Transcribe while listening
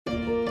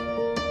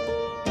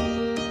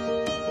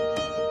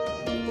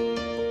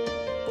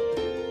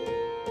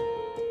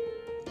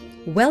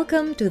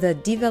Welcome to the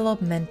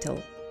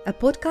Developmental, a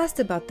podcast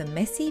about the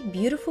messy,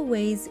 beautiful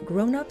ways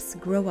grown-ups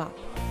grow up.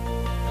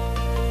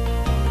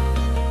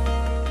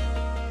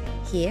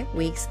 Here,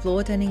 we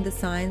explore turning the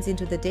science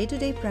into the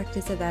day-to-day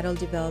practice of adult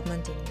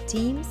development in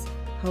teams,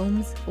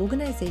 homes,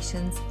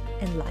 organizations,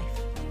 and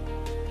life.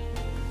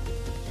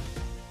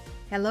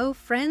 Hello,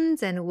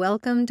 friends, and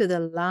welcome to the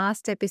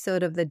last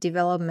episode of the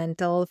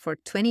Developmental for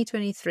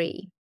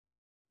 2023.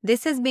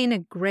 This has been a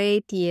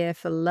great year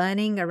for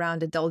learning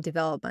around adult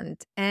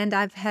development, and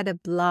I've had a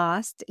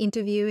blast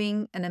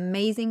interviewing an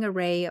amazing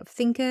array of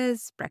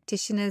thinkers,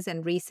 practitioners,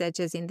 and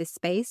researchers in this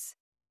space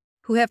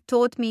who have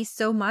taught me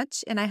so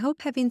much and I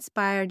hope have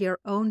inspired your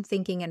own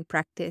thinking and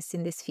practice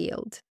in this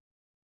field.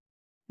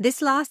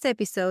 This last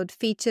episode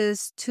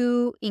features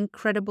two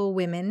incredible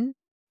women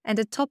and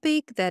a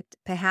topic that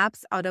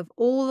perhaps out of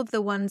all of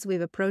the ones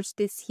we've approached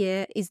this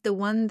year is the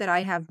one that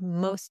I have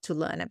most to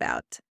learn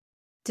about.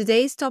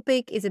 Today's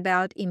topic is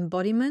about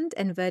embodiment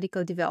and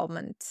vertical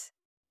development.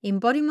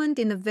 Embodiment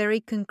in a very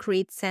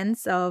concrete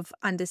sense of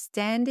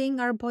understanding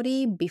our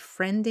body,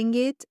 befriending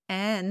it,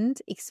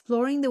 and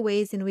exploring the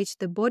ways in which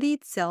the body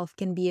itself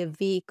can be a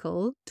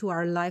vehicle to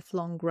our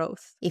lifelong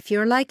growth. If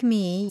you're like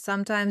me,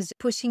 sometimes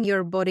pushing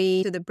your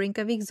body to the brink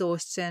of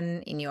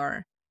exhaustion in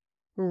your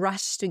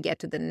rush to get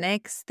to the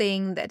next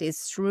thing that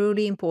is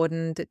truly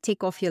important to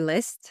tick off your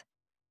list,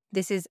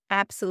 this is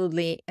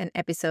absolutely an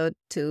episode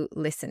to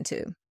listen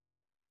to.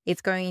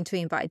 It's going to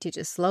invite you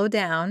to slow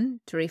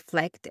down, to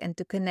reflect, and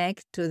to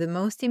connect to the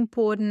most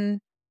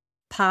important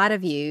part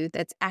of you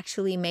that's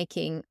actually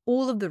making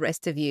all of the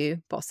rest of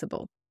you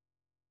possible.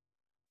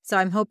 So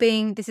I'm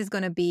hoping this is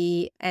going to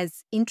be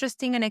as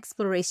interesting an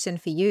exploration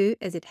for you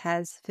as it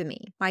has for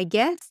me. My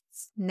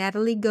guests,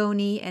 Natalie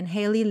Goni and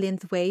Hayley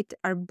Linthwaite,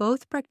 are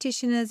both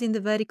practitioners in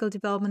the vertical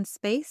development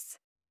space,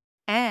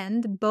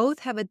 and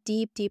both have a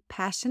deep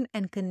passion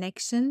and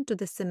connection to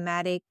the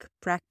somatic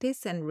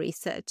practice and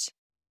research.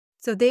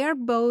 So they are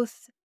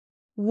both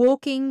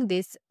walking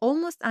this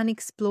almost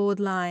unexplored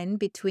line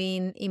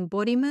between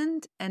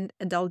embodiment and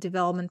adult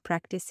development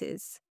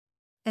practices.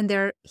 And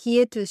they're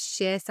here to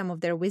share some of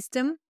their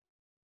wisdom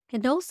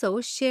and also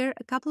share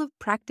a couple of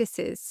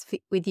practices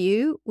with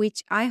you,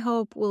 which I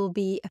hope will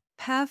be a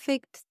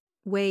perfect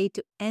way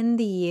to end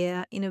the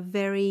year in a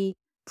very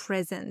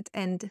present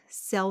and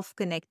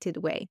self-connected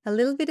way. A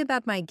little bit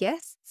about my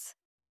guests.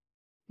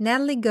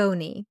 Natalie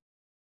Goni.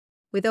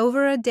 With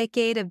over a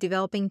decade of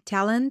developing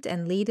talent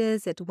and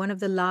leaders at one of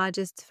the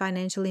largest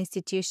financial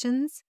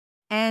institutions,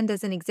 and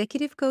as an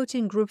executive coach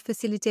and group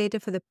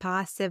facilitator for the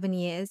past 7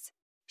 years,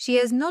 she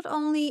has not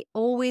only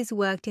always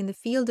worked in the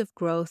field of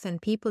growth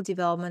and people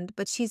development,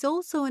 but she's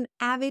also an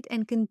avid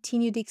and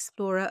continued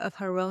explorer of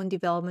her own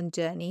development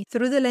journey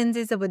through the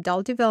lenses of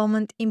adult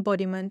development,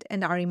 embodiment,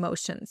 and our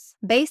emotions.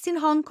 Based in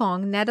Hong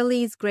Kong,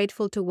 Natalie is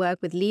grateful to work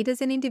with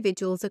leaders and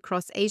individuals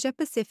across Asia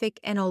Pacific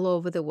and all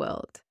over the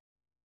world.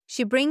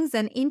 She brings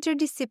an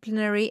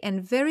interdisciplinary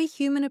and very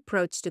human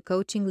approach to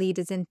coaching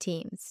leaders and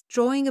teams,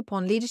 drawing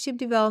upon leadership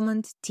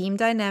development, team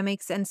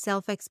dynamics, and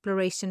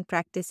self-exploration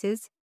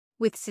practices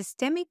with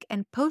systemic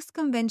and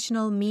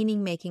post-conventional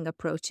meaning-making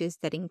approaches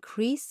that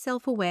increase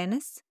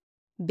self-awareness,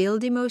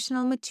 build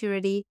emotional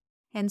maturity,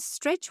 and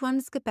stretch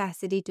one's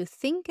capacity to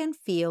think and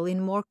feel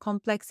in more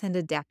complex and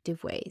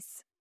adaptive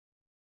ways.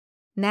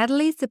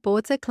 Natalie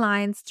supports her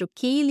clients through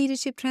key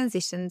leadership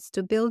transitions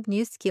to build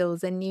new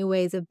skills and new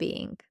ways of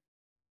being.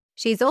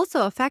 She is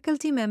also a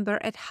faculty member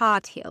at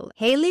Harthill.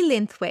 Hayley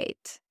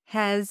Linthwaite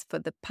has, for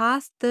the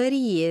past 30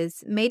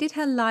 years, made it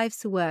her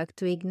life's work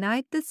to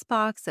ignite the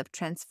sparks of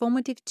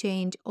transformative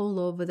change all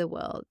over the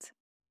world.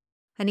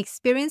 An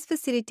experienced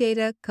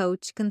facilitator,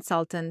 coach,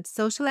 consultant,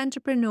 social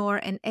entrepreneur,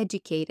 and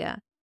educator,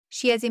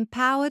 she has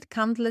empowered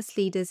countless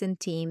leaders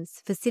and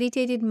teams,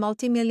 facilitated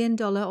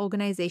multi-million-dollar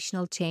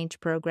organizational change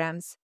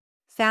programs,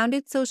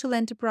 founded social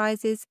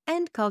enterprises,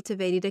 and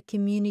cultivated a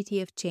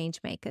community of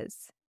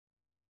changemakers.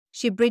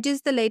 She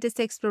bridges the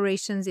latest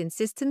explorations in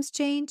systems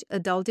change,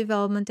 adult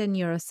development, and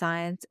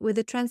neuroscience with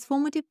the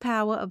transformative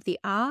power of the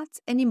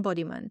arts and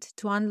embodiment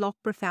to unlock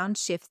profound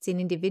shifts in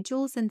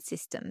individuals and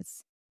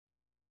systems.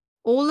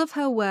 All of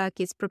her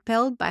work is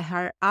propelled by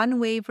her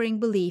unwavering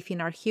belief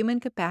in our human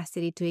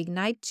capacity to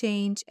ignite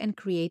change and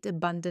create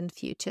abundant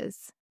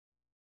futures.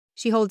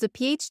 She holds a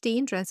PhD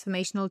in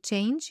transformational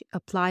change,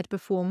 applied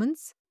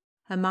performance,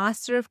 a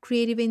Master of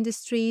Creative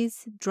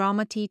Industries,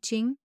 drama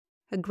teaching,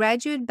 a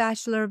graduate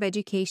Bachelor of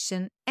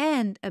Education,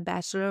 and a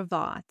Bachelor of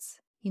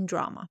Arts in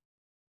drama.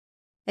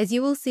 As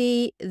you will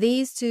see,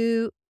 these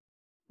two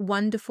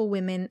wonderful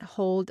women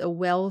hold a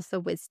wealth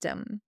of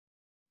wisdom.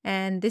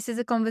 And this is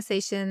a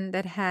conversation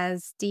that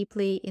has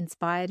deeply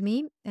inspired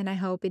me, and I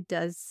hope it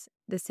does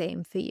the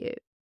same for you.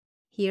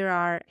 Here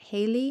are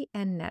Hayley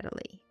and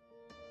Natalie.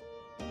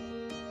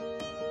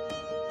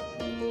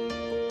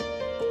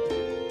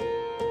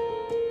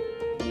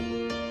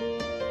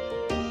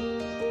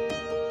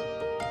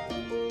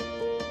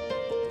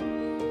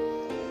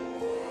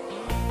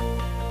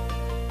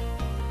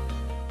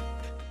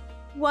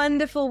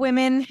 Wonderful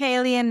women,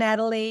 Hayley and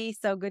Natalie.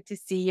 So good to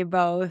see you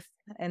both.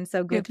 and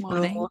so Good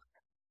morning.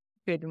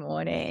 Good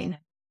morning.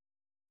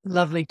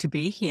 Lovely to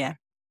be here.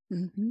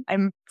 Mm-hmm.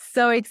 I'm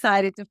so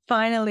excited to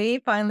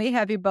finally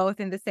have you both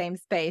in the same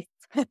space.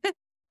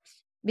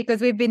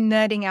 Because we've been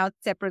nerding out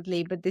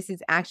separately, but this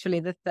is actually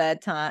the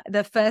third time.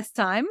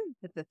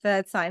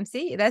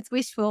 See, that's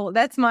wishful.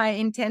 That's my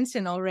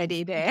intention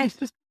already there.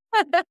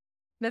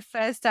 The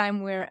first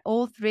time where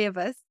all three of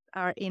us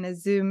are in a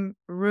Zoom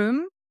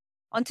room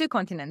on two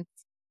continents.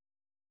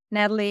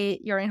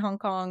 Natalie, you're in Hong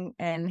Kong,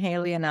 and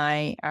Hayley and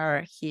I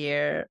are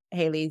here.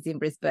 Hayley's in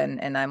Brisbane,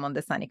 and I'm on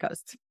the sunny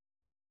coast.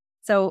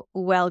 So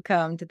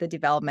welcome to the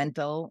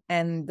Developmental.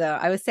 And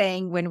I was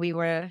saying when we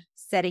were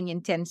setting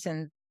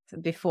intentions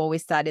before we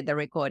started the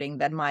recording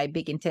that my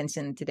big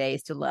intention today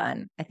is to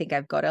learn. I think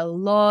I've got a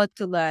lot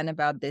to learn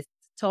about this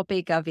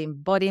topic of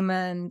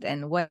embodiment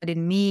and what it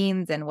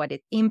means and what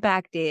its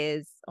impact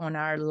is on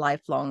our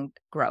lifelong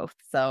growth.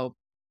 So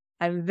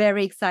I'm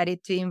very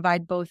excited to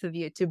invite both of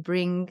you to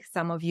bring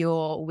some of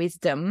your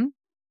wisdom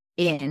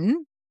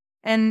in,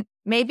 and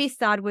maybe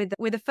start with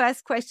the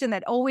first question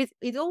that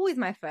is always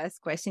my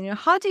first question.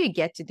 How do you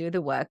get to do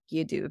the work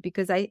you do?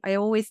 Because I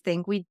always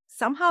think we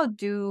somehow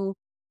do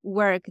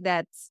work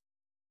that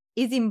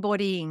is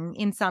embodying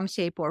in some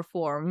shape or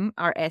form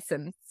our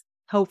essence.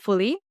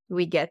 Hopefully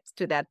we get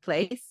to that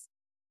place.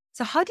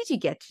 So how did you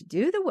get to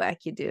do the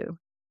work you do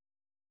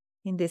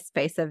in this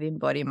space of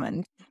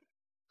embodiment?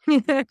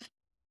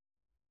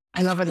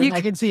 I love it.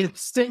 I can see it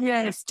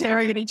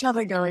staring at each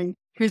other going,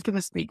 who's going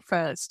to speak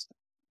first?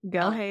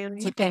 Go,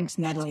 Hayley. So thanks,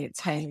 Natalie. It's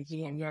Hayley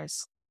here,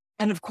 yes.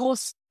 And of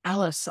course,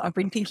 Alice, I've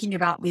been thinking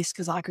about this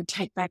because I could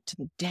take back to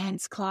the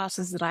dance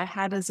classes that I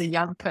had as a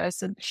young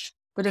person.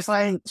 But if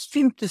I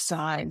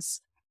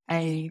synthesize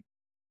a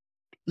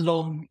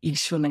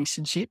long-ish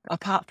relationship,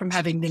 apart from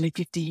having nearly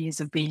 50 years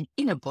of being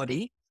in a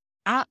body,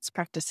 arts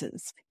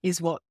practices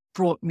is what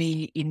brought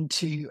me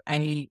into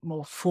a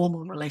more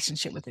formal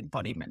relationship with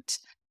embodiment.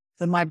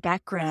 So my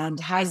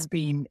background has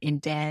been in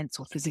dance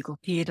or physical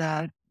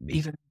theatre,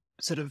 even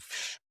sort of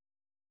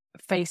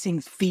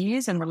facing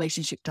fears in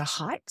relationship to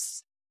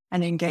heights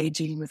and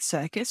engaging with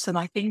circus. And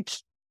I think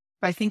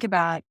if I think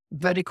about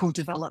vertical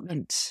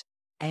development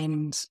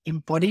and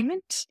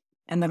embodiment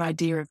and that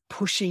idea of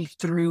pushing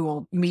through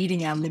or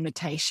meeting our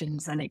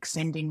limitations and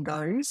extending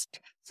those,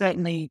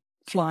 certainly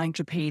flying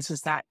trapeze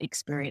was that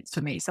experience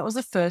for me. So it was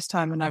the first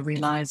time when I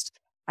realized,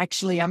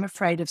 actually, I'm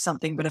afraid of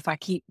something, but if I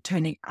keep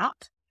turning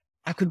up,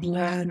 I could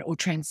learn or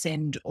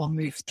transcend or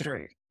move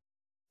through.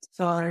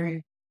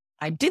 So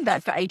I did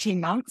that for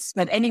 18 months,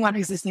 but anyone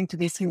who's listening to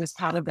this who was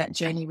part of that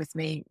journey with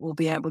me will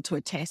be able to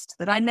attest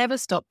that I never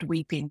stopped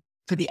weeping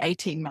for the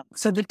 18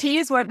 months. So the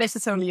tears weren't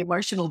necessarily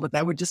emotional, but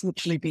they would just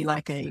literally be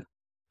like a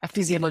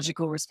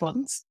physiological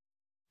response.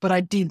 But I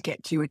did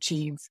get to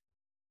achieve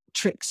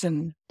tricks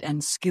and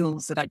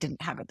skills that I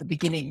didn't have at the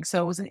beginning.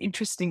 So it was an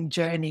interesting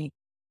journey,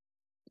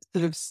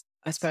 sort of,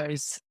 I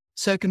suppose,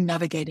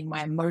 circumnavigating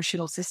my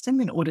emotional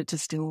system in order to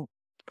still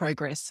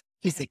progress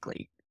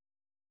physically.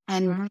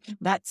 And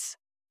that's,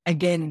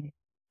 again,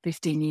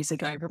 15 years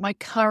ago. But my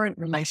current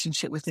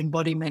relationship with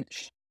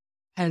embodiment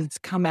has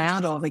come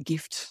out of a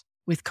gift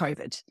with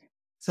COVID.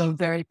 So a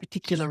very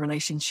particular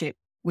relationship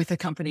with a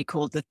company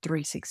called the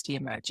 360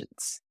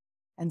 Emergence.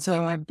 And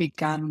so I've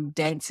begun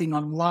dancing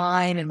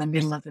online in the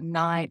middle of the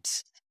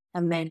night,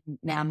 and then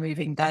now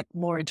moving that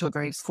more into a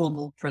very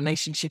formal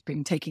relationship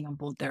and taking on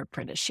board their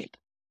apprenticeship.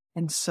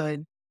 And so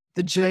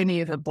the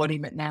journey of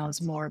embodiment now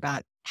is more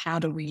about how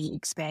do we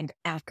expand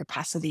our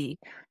capacity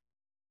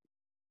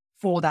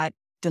for that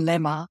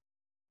dilemma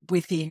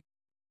within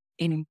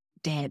in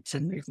dance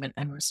and movement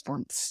and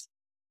response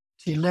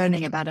to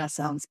learning about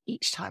ourselves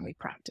each time we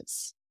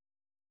practice.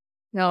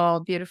 Oh,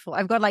 beautiful.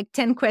 I've got like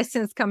 10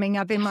 questions coming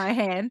up in my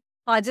head.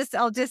 I'll just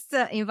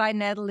invite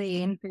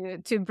Natalie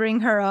in to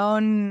bring her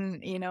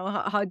own,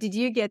 how did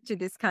you get to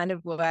this kind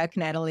of work,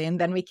 Natalie? And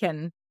then we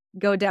can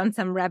go down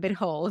some rabbit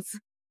holes.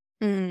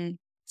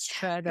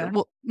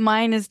 Well,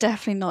 mine is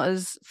definitely not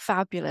as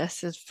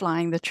fabulous as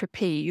flying the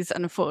trapeze,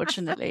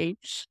 unfortunately.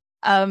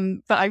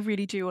 But I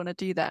really do want to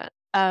do that.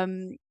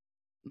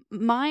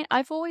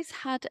 I've always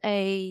had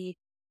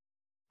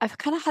I've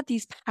kind of had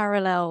these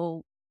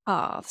parallel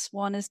paths.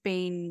 One has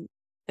been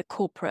the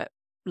corporate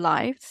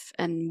life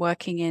and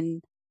working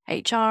in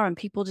HR and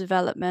people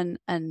development,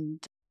 and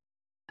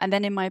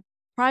then in my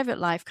private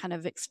life, kind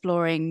of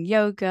exploring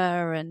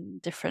yoga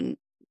and different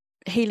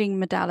healing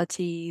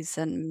modalities.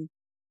 And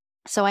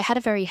so I had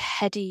a very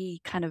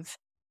heady kind of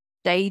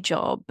day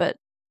job, but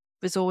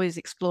was always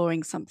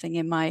exploring something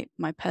in my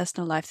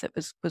personal life that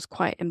was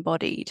quite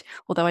embodied,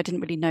 although I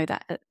didn't really know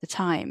that at the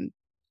time.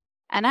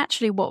 And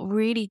actually what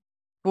really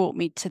brought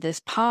me to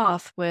this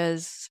path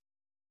was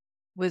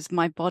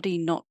my body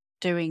not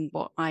doing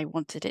what I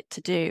wanted it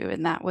to do.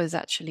 And that was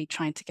actually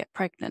trying to get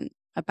pregnant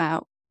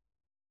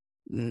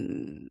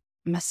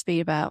must be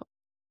about,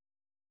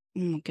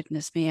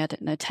 goodness me, I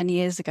don't know, 10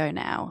 years ago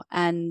now.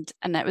 And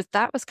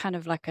that was kind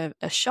of like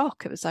a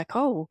shock. It was like,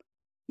 oh,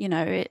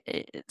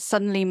 it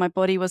suddenly my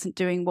body wasn't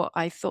doing what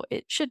I thought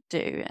it should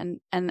do. And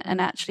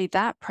actually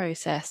that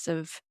process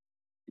of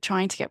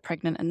trying to get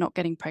pregnant and not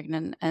getting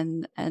pregnant,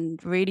 and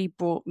really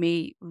brought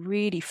me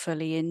really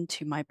fully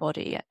into my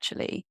body.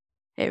 Actually,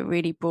 it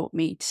really brought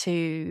me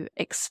to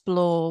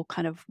explore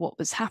kind of what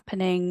was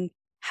happening,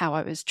 how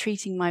I was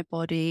treating my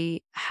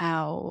body,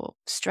 how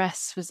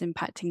stress was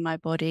impacting my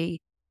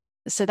body.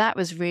 So that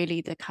was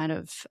really the kind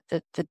of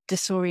the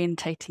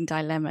disorientating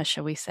dilemma,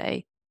 shall we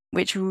say,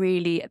 which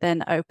really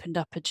then opened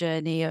up a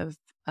journey of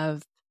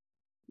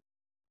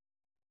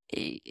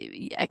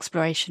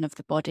exploration of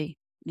the body.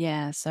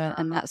 Yeah. So,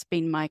 and that's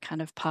been my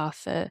kind of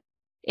path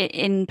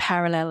in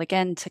parallel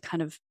again to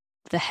kind of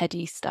the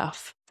heady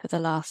stuff for the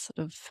last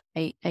sort of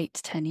 8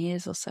 to 10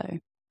 years or so.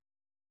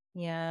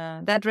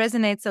 Yeah, that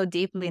resonates so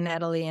deeply,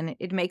 Natalie. And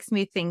it makes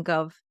me think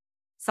of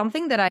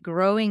something that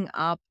growing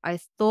up, I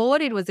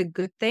thought it was a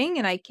good thing.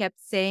 And I kept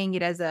saying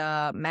it as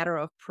a matter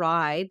of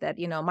pride that,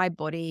 my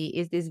body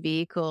is this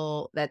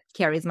vehicle that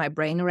carries my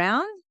brain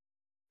around.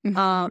 And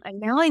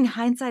now in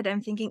hindsight,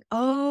 I'm thinking,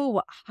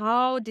 oh,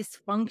 how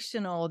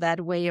dysfunctional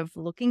that way of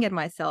looking at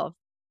myself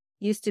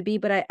used to be.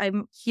 But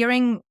I'm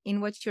hearing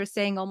in what you're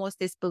saying almost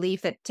this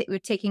belief that we're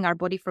taking our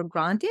body for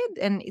granted,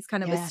 and it's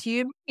kind of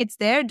assumed it's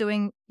there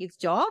doing its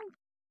job.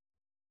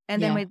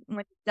 And then when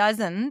it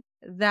doesn't,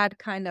 that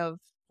kind of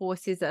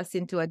forces us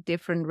into a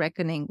different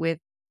reckoning with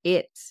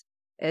it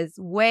as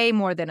way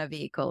more than a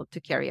vehicle to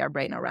carry our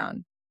brain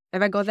around.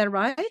 Have I got that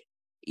right?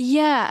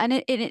 Yeah,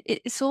 and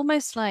it's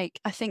almost like,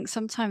 I think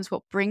sometimes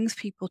what brings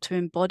people to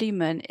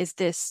embodiment is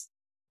this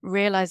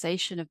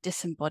realization of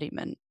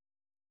disembodiment.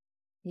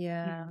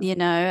 Yeah.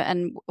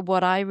 And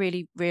what I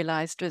really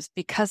realized was,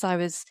 because I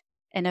was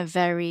in a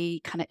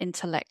very kind of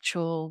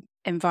intellectual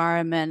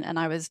environment and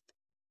I was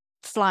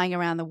flying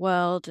around the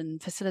world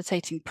and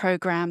facilitating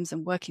programs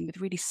and working with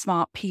really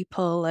smart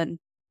people and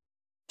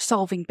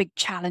solving big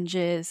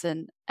challenges,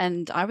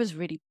 and I was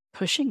really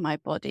pushing my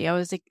body. I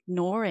was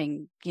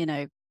ignoring,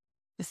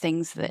 the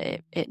things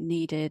that it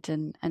needed,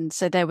 and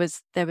so there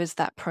was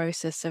that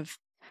process of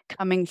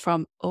coming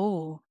from,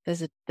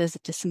 there's a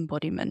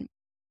disembodiment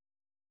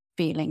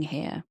feeling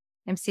here.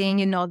 I'm seeing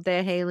you nod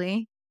there,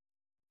 Hayley.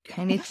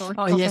 Any thoughts?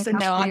 Oh yes, and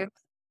now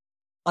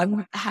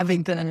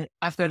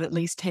I've got at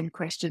least 10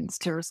 questions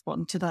to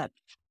respond to that,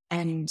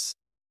 and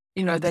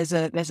there's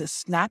a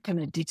snap and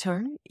a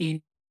ditto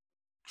in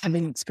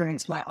having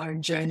experienced my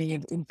own journey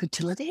of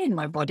infertility and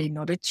my body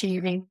not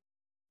achieving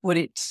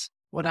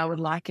what I would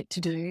like it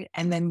to do.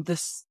 And then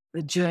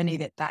the journey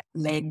that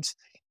led,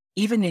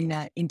 even in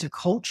that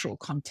intercultural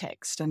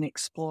context, and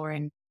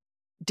exploring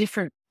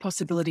different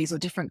possibilities or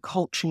different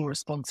cultural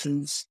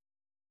responses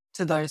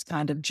to those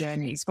kind of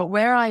journeys. But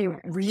where I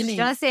really... Do you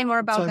want to say more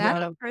about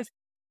that?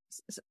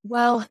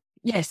 Well,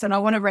 yes. And I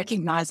want to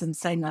recognize and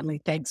say,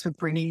 Natalie, thanks for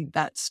bringing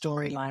that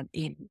storyline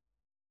in.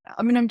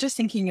 I mean, I'm just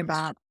thinking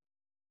about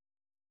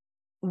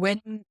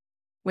when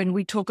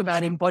we talk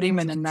about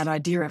embodiment and that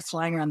idea of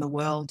flying around the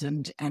world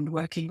and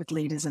working with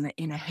leaders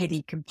in a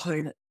heady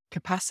component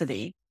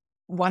capacity,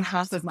 one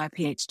half of my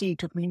PhD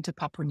took me into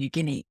Papua New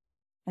Guinea.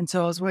 And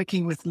so I was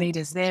working with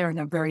leaders there in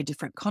a very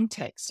different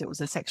context. It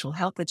was a sexual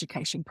health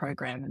education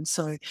program. And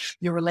so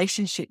your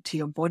relationship to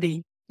your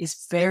body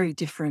is very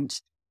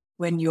different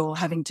when you're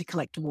having to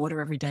collect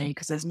water every day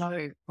because there's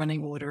no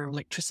running water or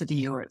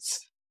electricity, or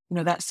it's,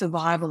 that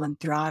survival and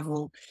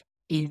thrival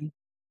in,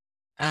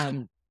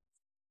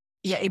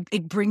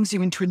 it brings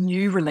you into a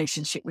new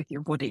relationship with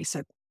your body.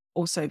 So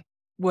also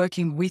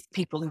working with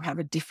people who have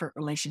a different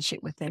relationship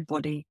with their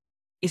body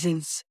is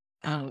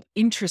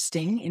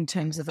interesting in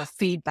terms of a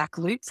feedback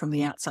loop from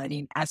the outside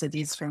in, as it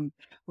is from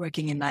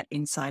working in that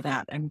inside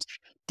out. And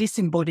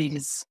disembodied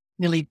is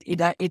nearly,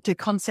 it's a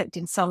concept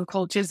in some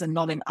cultures and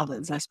not in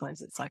others. I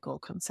suppose it's like all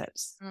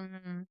concepts.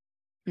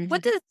 Mm-hmm.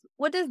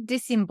 What does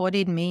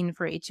disembodied mean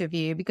for each of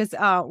you? Because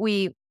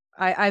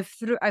I've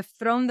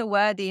thrown the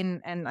word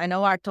in, and I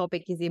know our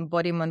topic is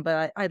embodiment,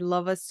 but I'd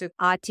love us to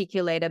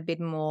articulate a bit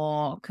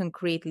more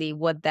concretely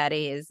what that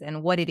is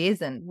and what it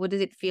isn't. What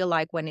does it feel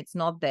like when it's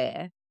not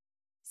there?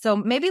 So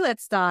maybe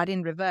let's start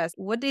in reverse.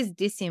 What is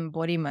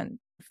disembodiment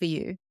for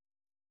you?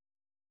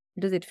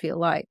 What does it feel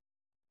like?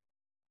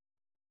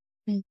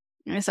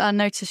 So I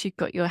notice you've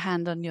got your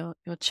hand on your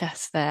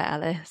chest there,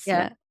 Alice.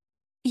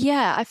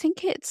 Yeah, I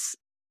think it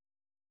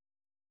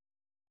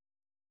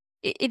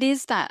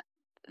is that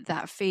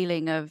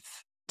feeling of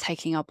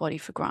taking our body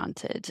for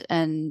granted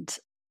and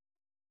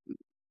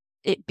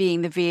it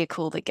being the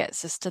vehicle that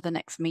gets us to the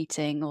next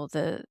meeting or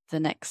the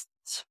next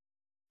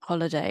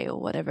holiday or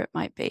whatever it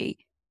might be.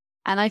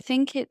 And I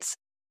think it's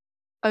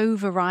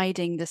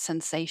overriding the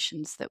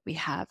sensations that we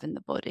have in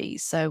the body.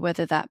 So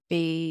whether that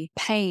be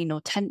pain or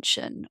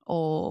tension,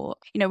 or,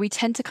 we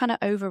tend to kind of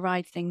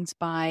override things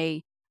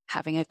by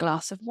having a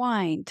glass of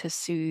wine to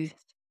soothe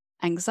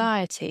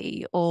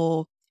anxiety,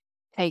 or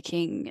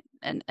taking,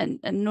 and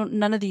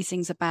none of these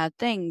things are bad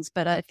things,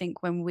 but I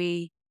think when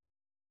we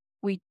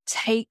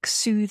take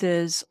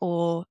soothers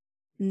or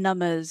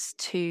numbers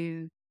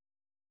to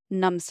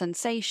numb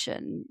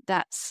sensation,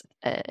 that's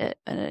an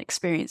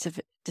experience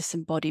of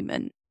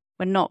disembodiment.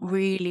 We're not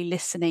really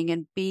listening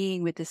and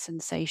being with the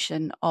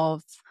sensation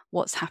of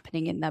what's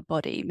happening in their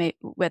body,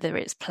 whether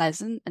it's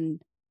pleasant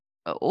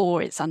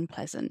or it's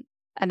unpleasant.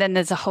 And then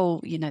there's a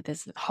whole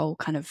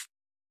kind of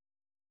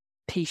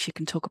piece you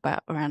can talk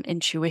about around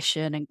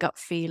intuition and gut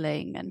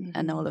feeling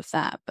and all of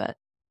that. But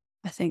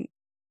I think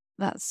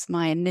that's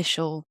my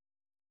initial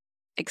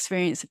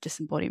experience of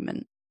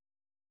disembodiment.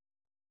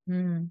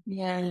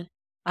 Yeah.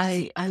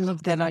 I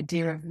love that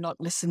idea of not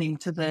listening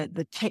to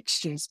the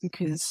textures,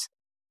 because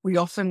we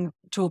often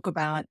talk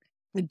about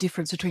the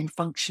difference between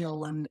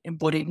functional and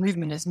embodied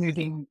movement as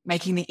making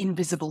the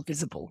invisible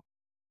visible.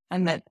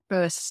 And that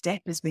first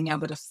step is being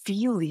able to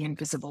feel the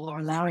invisible, or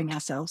allowing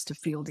ourselves to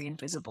feel the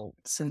invisible.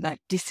 So that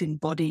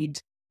disembodied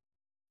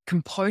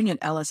component,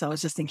 Alice, I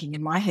was just thinking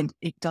in my head,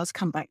 it does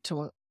come back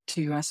to,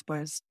 I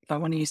suppose, if I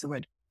want to use the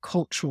word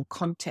cultural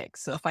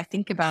context. So if I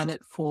think about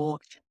it for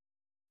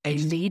a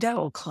leader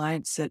or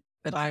clients that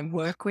I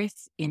work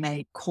with in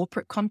a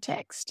corporate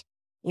context,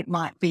 it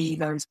might be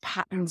those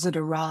patterns that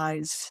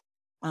arise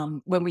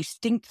when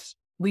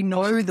we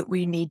know that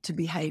we need to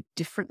behave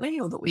differently,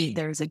 or that we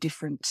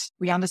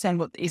understand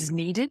what is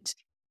needed,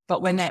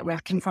 but when we're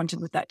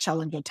confronted with that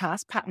challenge or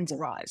task, patterns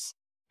arise.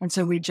 And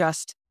so we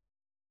just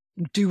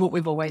do what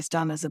we've always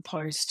done, as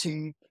opposed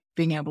to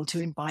being able to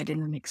invite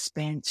in an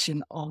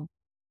expansion of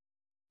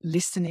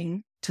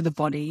listening to the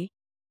body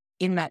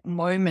in that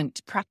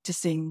moment,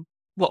 practicing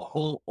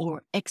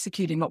or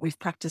executing what we've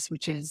practiced,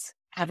 which is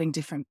having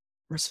different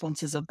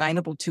responses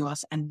available to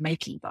us and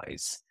making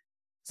those.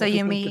 So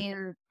you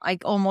mean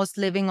like almost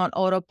living on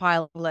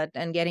autopilot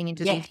and getting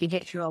into these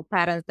behavioral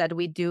patterns that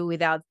we do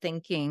without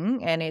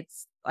thinking, and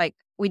it's like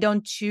we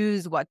don't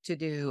choose what to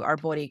do. Our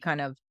body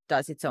kind of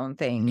does its own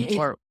thing.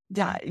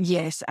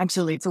 Yes,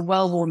 absolutely. It's a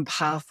well-worn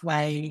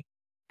pathway,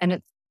 and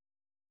it's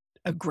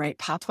a great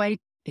pathway.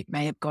 It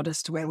may have got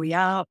us to where we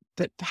are,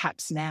 but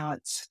perhaps now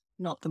it's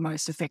not the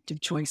most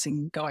effective choice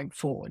in going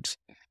forward.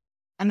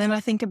 And then I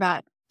think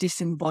about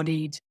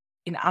disembodied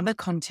in other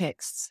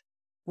contexts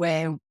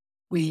where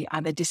we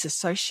either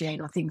disassociate,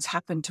 or things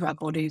happen to our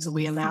bodies, or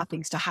we allow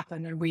things to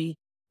happen, and we're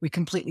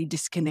completely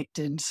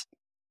disconnected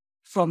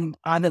from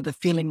either the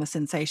feeling, the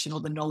sensation, or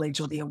the knowledge,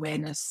 or the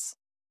awareness.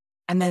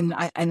 And then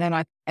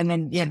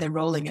they're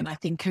rolling. And I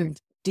think of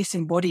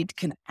disembodied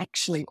can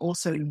actually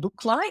also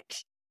look like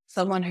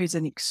someone who's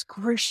in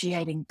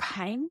excruciating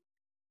pain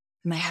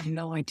and they have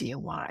no idea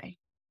why.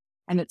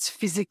 And it's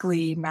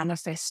physically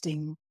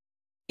manifesting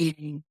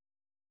in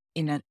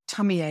a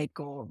tummy ache,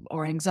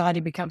 or anxiety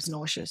becomes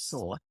nauseous,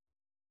 or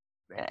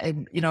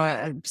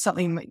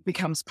something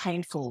becomes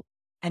painful.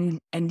 And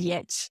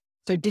yet,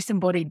 so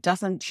disembodied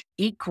doesn't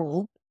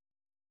equal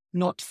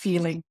not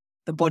feeling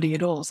the body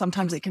at all.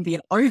 Sometimes it can be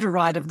an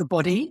override of the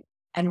body,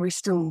 and we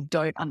still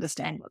don't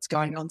understand what's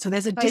going on. So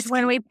there's a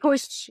when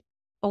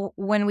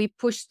we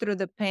push through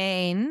the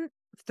pain,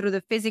 through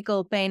the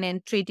physical pain,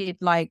 and treat it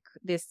like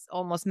this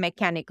almost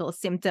mechanical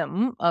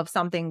symptom of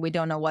something we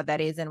don't know what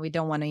that is, and we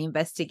don't want to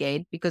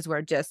investigate because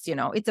we're just,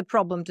 it's a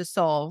problem to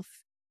solve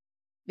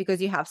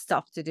because you have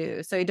stuff to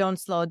do. So you don't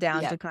slow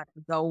down to kind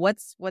of go,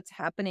 what's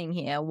happening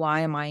here?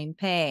 Why am I in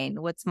pain?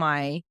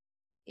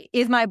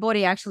 Is my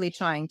body actually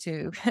trying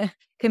to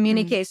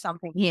communicate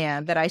something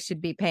here that I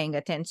should be paying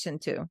attention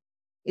to?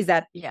 Is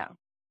that? Yeah.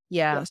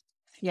 Yes.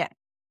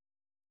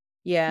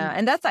 Yeah.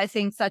 And that's, I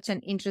think, such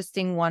an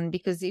interesting one,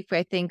 because if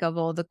I think of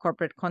all the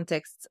corporate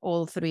contexts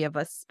all three of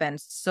us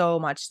spend so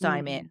much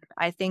time in,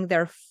 I think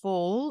they're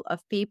full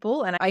of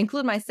people. And I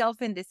include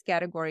myself in this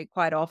category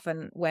quite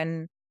often,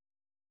 when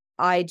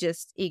I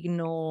just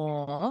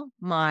ignore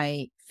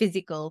my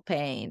physical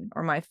pain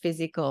or my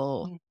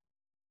physical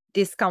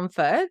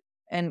discomfort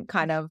and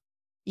kind of,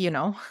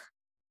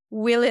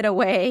 will it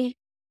away.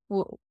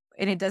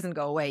 And it doesn't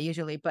go away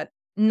usually, but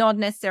not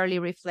necessarily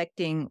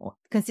reflecting or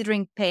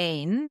considering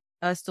pain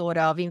a sort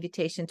of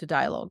invitation to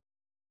dialogue.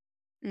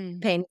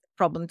 Pain is a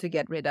problem to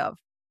get rid of.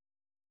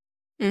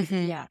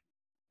 Yeah.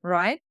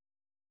 Right?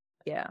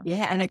 Yeah.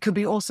 Yeah. And it could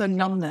be also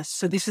numbness.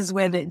 So this is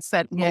where it's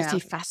that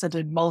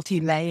multifaceted,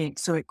 multi-layered.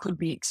 So it could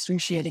be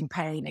excruciating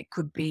pain. It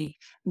could be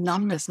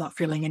numbness, not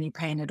feeling any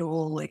pain at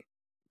all. It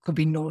could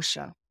be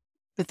nausea.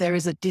 But there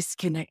is a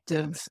disconnect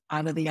of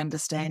either the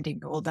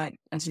understanding, or that,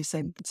 as you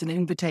said, it's an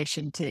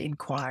invitation to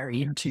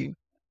inquiry into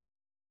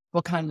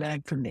what can I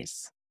learn from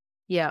this?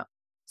 Yeah.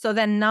 So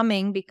then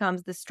numbing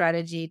becomes the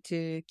strategy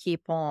to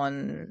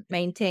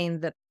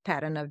maintain the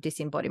pattern of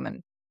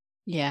disembodiment.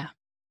 Yeah.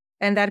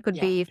 And that could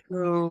be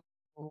through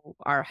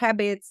our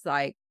habits,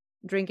 like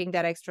drinking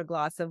that extra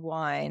glass of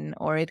wine,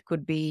 or it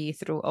could be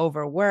through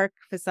overwork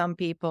for some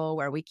people,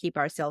 where we keep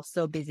ourselves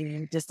so busy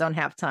we just don't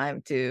have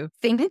time to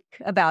think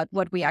about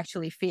what we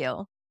actually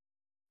feel.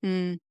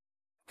 Food.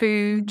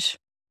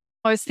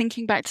 I was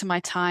thinking back to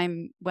my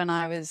time when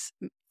I was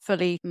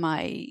fully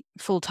my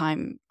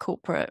full-time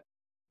corporate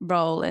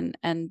role, and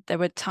there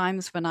were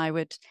times when I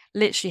would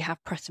literally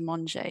have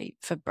pret-a-manger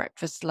for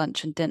breakfast,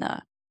 lunch and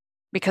dinner,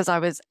 because I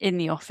was in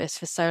the office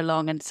for so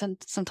long. And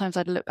sometimes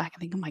I'd look back and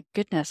think, oh my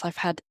goodness, I've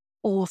had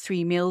all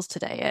 3 meals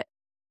today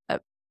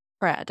at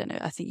Pret. I don't know,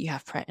 I think you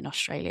have Pret in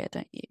Australia,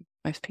 don't you?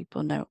 Most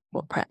people know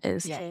what Pret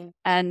is. Yeah.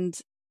 And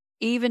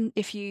even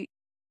if you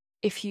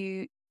if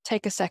you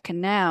take a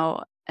second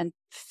now and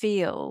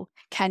feel,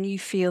 can you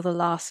feel the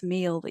last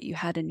meal that you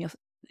had in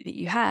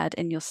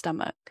your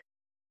stomach?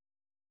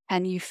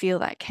 Can you feel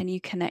that? Can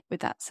you connect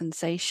with that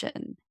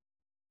sensation?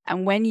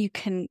 And when you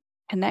can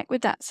connect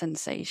with that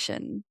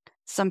sensation,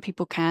 some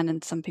people can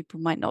and some people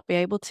might not be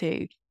able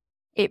to,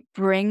 it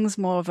brings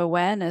more of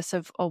awareness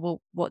of, oh,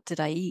 well, what did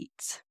I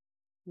eat?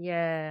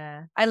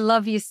 Yeah. I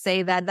love you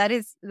say that.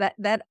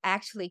 That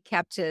actually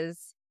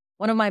captures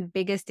one of my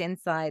biggest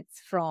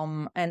insights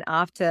from and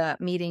after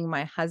meeting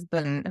my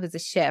husband, who's a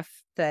chef,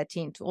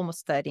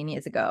 almost 13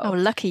 years ago. Oh,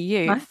 lucky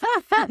you.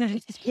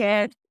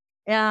 Yeah.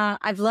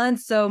 I've learned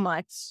so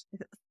much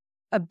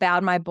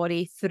about my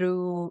body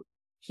through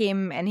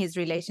him and his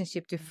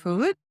relationship to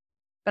food.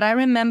 But I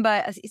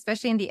remember,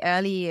 especially in the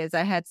early years,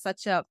 I had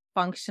such a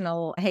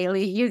functional,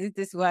 Hayley uses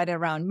this word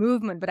around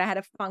movement, but I had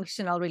a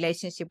functional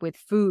relationship with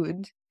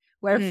food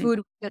where food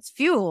was just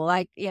fuel,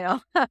 like,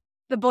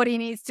 the body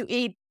needs to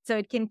eat so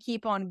it can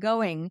keep on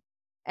going.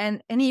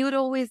 And he would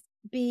always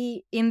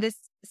be in this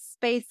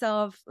space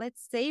of,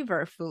 let's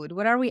savor food.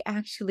 What are we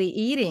actually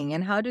eating?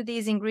 And how do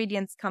these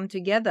ingredients come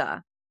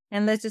together?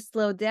 And let's just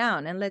slow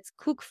down and let's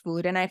cook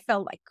food. And I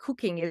felt like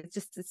cooking is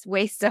just this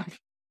waste of,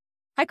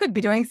 I could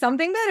be doing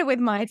something better with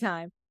my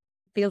time.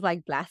 Feels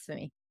like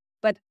blasphemy.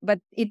 But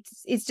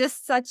it's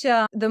just such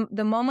the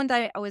moment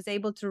I was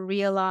able to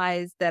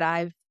realize that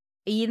I've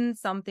eaten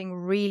something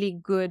really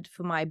good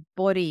for my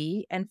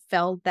body and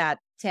felt that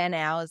 10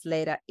 hours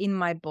later in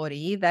my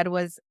body, that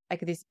was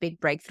like this big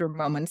breakthrough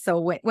moment. So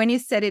when you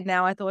said it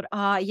now, I thought,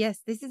 yes,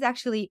 this is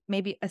actually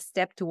maybe a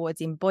step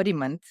towards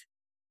embodiment.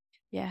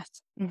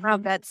 Yes.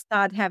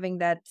 Start having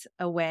that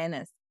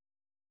awareness.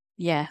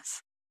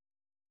 Yes.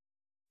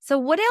 So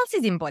what else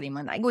is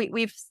embodiment? Like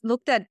we've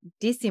looked at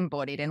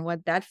disembodied and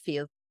what that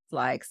feels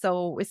like.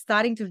 So we're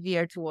starting to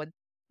veer toward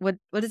what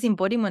does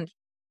embodiment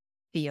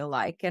feel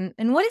like? And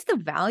what is the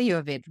value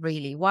of it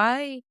really?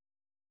 Why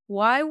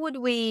would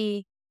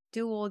we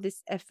do all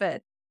this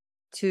effort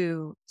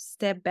to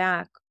step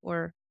back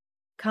or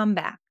come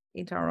back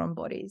into our own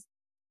bodies?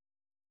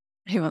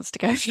 Who wants to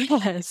go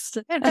first?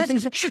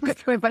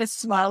 We're both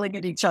smiling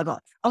at each other.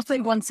 I'll say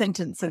one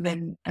sentence and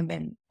then,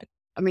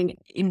 I mean,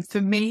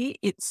 for me,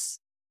 it's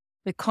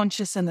the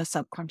conscious and the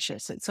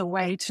subconscious. It's a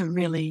way to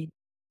really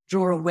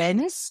draw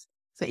awareness.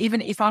 So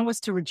even if I was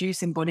to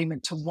reduce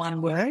embodiment to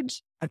one word,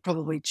 I'd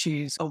probably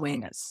choose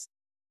awareness,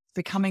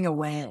 becoming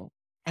aware.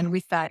 And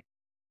with that,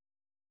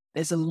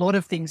 there's a lot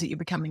of things that you're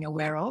becoming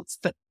aware of,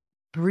 but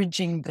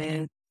bridging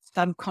the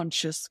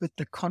subconscious with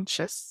the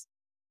conscious,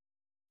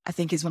 I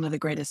think, is one of the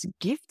greatest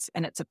gifts.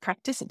 And it's a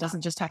practice. It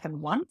doesn't just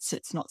happen once.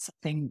 It's not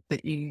something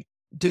that you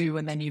do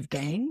and then you've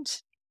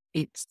gained.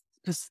 It's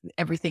just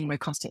everything we're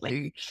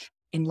constantly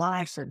in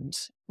life and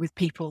with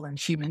people and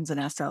humans and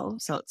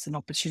ourselves. So it's an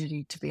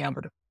opportunity to be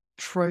able to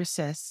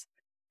process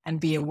and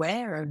be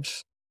aware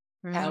of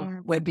how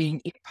we're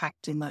being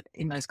impacted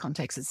in those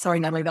contexts. Sorry,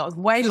 Natalie, that was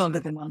way longer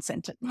than one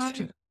sentence.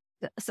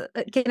 So,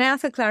 can I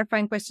ask a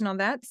clarifying question on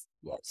that?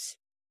 Yes.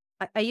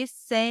 Are you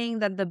saying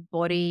that the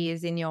body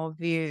is, in your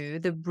view,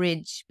 the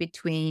bridge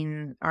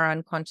between our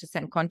unconscious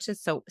and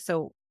conscious?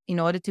 So in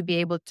order to be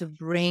able to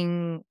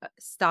bring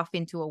stuff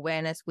into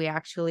awareness, we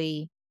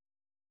actually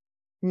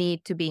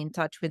need to be in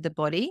touch with the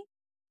body?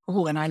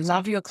 Oh, and I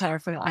love your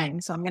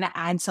clarifying. So I'm going to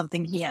add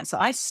something here. So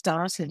I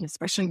started,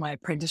 especially my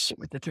apprenticeship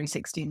with the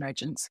 360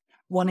 Emergence,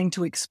 wanting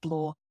to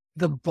explore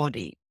the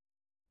body.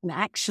 And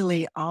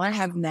actually, I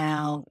have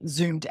now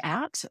zoomed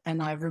out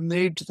and I've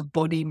removed the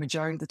body.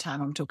 Majority of the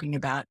time, I'm talking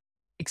about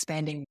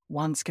expanding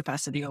one's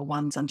capacity or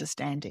one's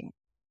understanding.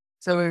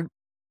 So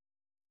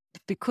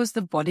because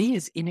the body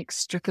is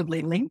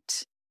inextricably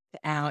linked to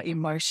our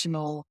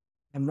emotional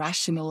and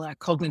rational, our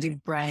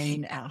cognitive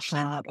brain, our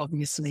heart,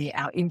 obviously,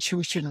 our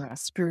intuition or our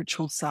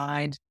spiritual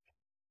side,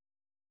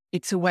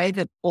 it's a way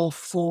that all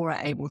four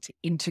are able to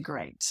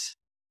integrate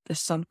the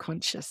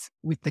subconscious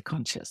with the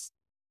conscious.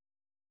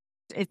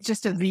 It's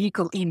just a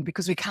vehicle in,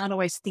 because we can't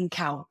always think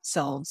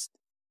ourselves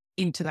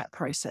into that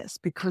process,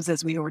 because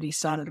as we already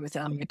started with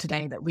earlier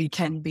today, that we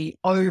can be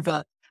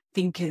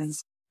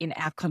overthinkers in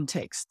our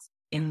context,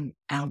 in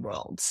our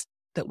worlds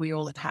that we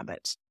all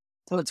inhabit.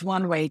 So it's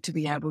one way to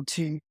be able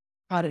to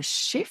try to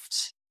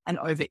shift and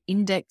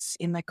over-index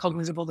in the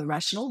cognitive or the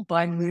rational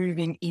by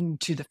moving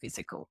into the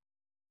physical.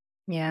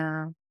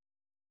 Yeah,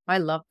 I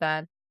love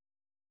that.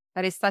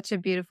 That is such a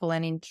beautiful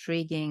and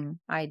intriguing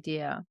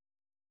idea,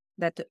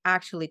 that to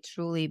actually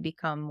truly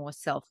become more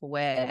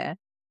self-aware,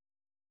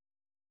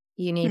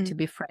 you need to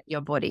befriend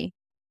your body.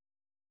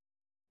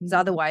 Because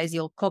otherwise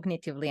you'll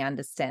cognitively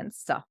understand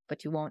stuff,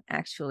 but you won't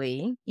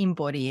actually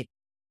embody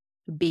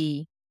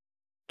it,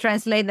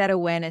 translate that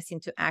awareness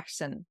into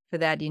action. For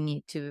that, you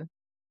need to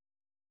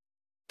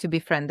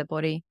befriend the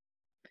body.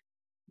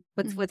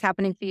 What's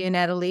happening for you,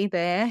 Natalie,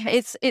 there?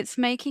 It's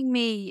making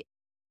me,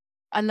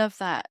 I love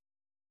that,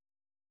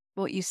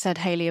 what you said,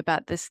 Hayley,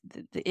 about this,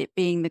 it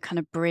being the kind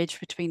of bridge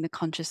between the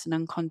conscious and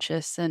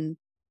unconscious. And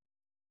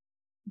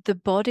the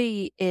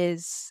body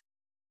is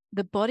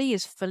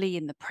fully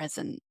in the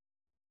present.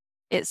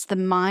 It's the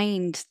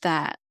mind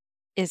that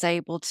is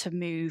able to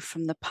move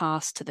from the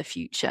past to the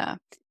future,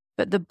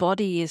 but the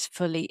body is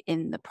fully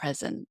in the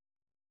present.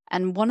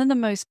 And one of the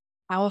most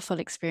powerful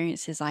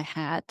experiences I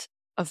had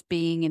of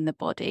being in the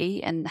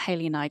body, and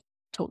Hayley and I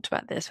talked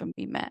about this when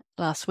we met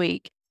last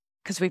week,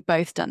 because we've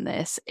both done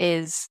this,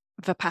 is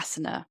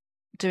Vipassana,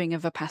 doing a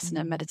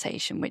Vipassana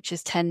meditation, which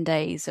is 10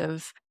 days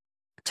of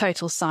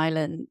total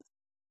silence,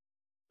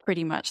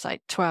 pretty much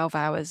like 12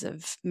 hours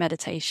of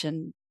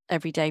meditation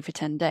every day for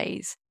 10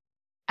 days.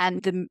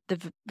 And the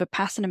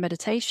Vipassana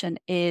meditation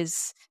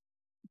is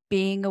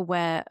being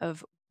aware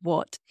of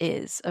what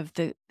is, of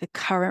the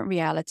current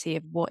reality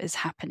of what is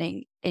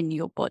happening in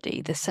your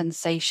body, the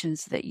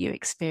sensations that you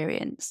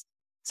experience.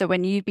 So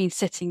when you've been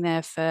sitting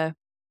there for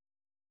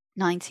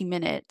 90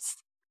 minutes,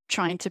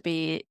 trying to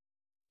be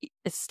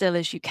as still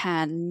as you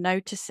can,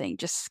 noticing,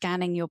 just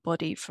scanning your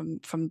body from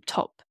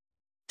top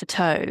to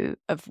toe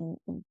of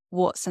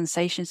what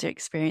sensations you're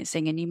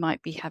experiencing, and you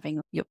might be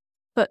having your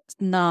foot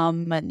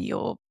numb and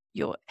your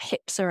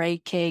hips are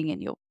aching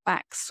and your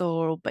back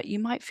sore, but you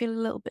might feel a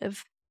little bit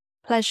of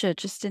pleasure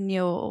just in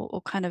your,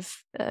 or kind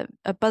of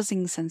a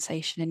buzzing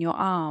sensation in your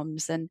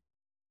arms. And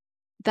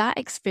that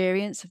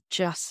experience of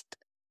just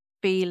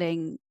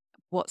feeling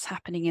what's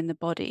happening in the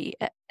body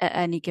at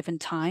any given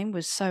time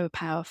was so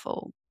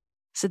powerful.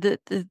 So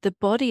the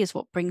body is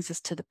what brings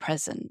us to the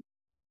present.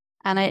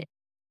 And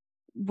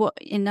what,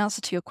 in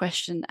answer to your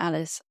question,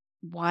 Alice,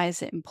 why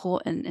is it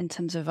important in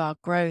terms of our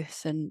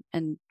growth and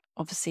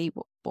obviously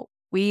what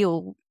we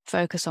all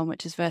focus on,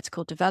 which is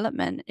vertical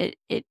development,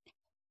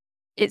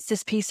 it's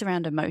this piece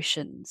around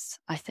emotions,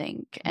 I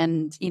think.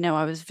 And,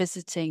 I was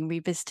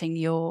revisiting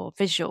your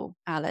visual,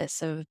 Alice,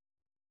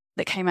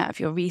 that came out of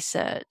your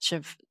research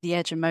of the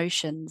edge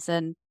emotions.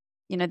 And,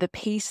 the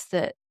piece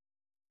that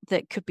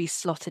could be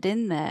slotted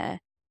in there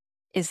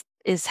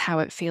is how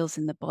it feels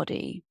in the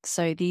body.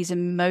 So these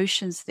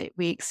emotions that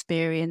we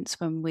experience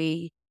when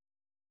we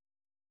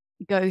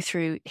go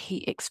through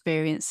heat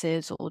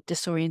experiences or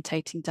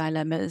disorientating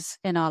dilemmas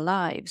in our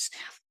lives,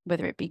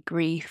 whether it be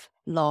grief,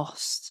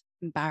 loss,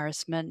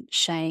 embarrassment,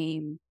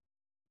 shame,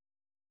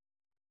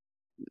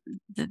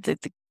 the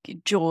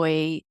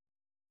joy,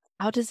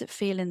 how does it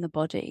feel in the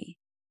body?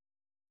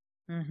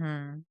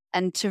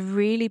 And to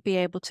really be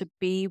able to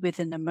be with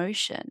an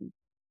emotion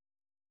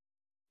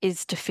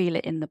is to feel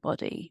it in the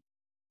body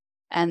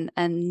and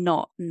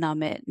not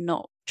numb it,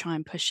 not try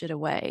and push it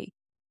away.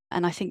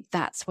 And I think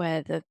that's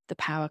where the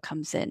power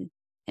comes in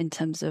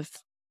terms of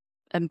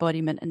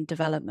embodiment and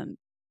development.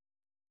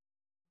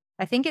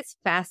 I think it's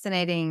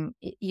fascinating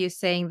you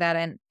saying that,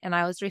 and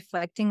I was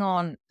reflecting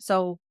on,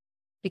 so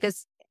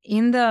because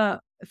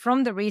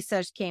from the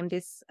research came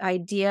this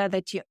idea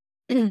that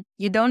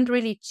you don't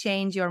really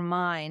change your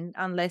mind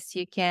unless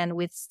you can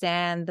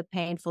withstand the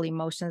painful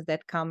emotions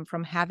that come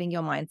from having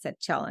your mindset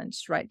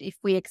challenged, right? If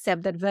we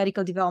accept that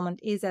vertical development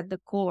is at the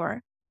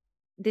core,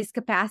 this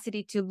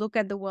capacity to look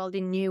at the world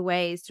in new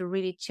ways, to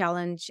really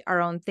challenge our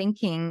own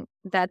thinking,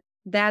 that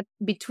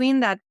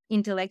between that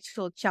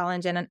intellectual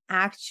challenge and an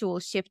actual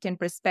shift in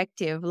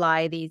perspective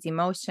lie these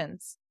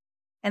emotions.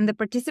 And the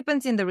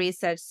participants in the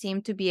research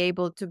seem to be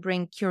able to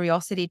bring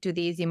curiosity to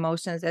these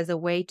emotions as a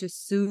way to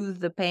soothe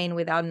the pain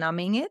without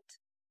numbing it.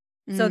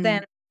 So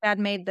then that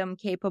made them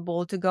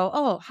capable to go,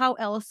 oh, how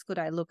else could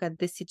I look at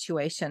this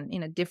situation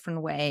in a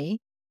different way,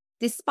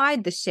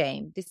 despite the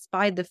shame,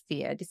 despite the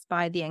fear,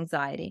 despite the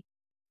anxiety.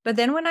 But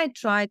then when I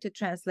tried to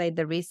translate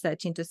the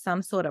research into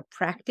some sort of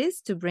practice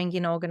to bring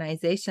in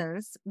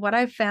organizations, what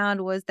I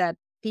found was that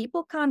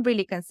people can't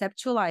really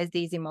conceptualize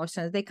these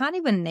emotions. They can't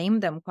even name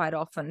them quite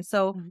often.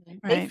 So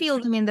they feel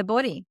them in the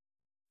body.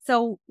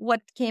 So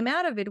what came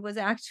out of it was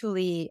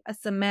actually a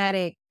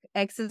somatic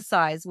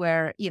exercise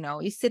where,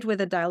 you sit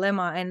with a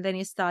dilemma and then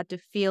you start to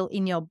feel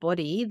in your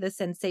body the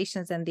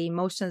sensations and the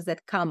emotions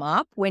that come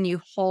up when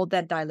you hold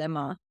that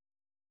dilemma.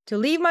 To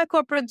leave my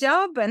corporate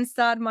job and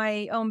start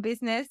my own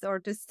business, or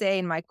to stay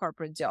in my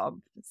corporate job,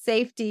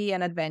 safety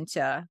and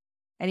adventure.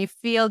 And you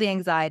feel the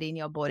anxiety in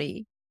your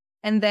body.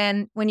 And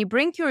then when you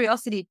bring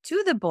curiosity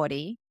to the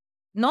body,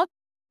 not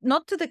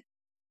to the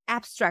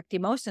abstract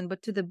emotion,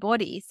 but to the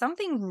body,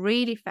 something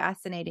really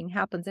fascinating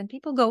happens. And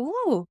people go,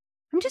 whoa,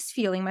 I'm just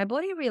feeling my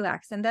body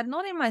relax. And that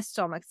knot in my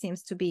stomach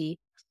seems to be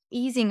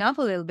easing up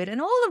a little bit. And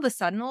all of a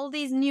sudden, all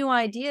these new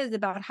ideas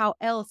about how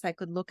else I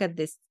could look at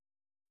this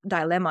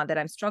dilemma that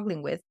I'm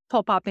struggling with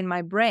pop up in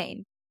my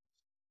brain.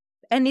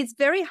 And it's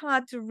very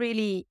hard to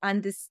really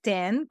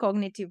understand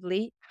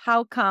cognitively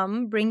how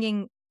come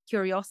bringing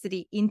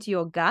curiosity into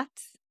your gut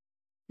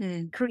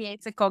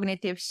creates a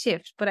cognitive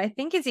shift. But I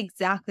think it's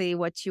exactly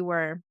what you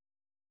were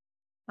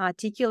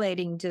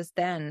articulating just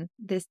then,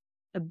 this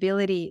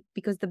ability,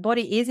 because the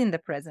body is in the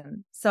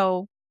present.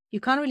 So you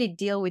can't really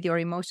deal with your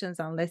emotions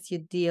unless you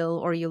deal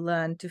or you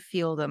learn to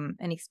feel them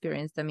and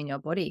experience them in your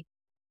body.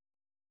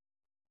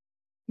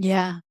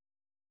 Yeah.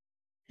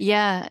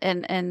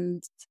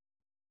 And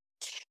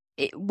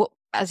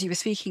as you were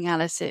speaking,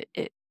 Alice,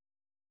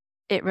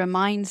 it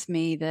reminds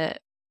me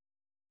that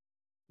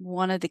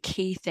one of the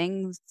key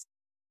things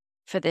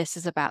for this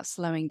is about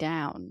slowing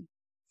down.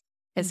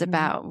 It's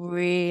about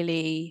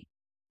really,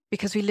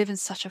 because we live in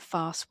such a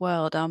fast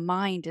world, our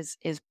mind is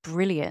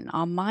brilliant.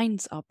 Our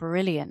minds are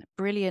brilliant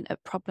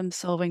at problem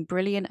solving,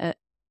 brilliant at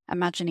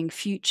imagining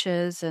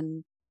futures,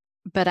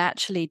 but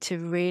actually to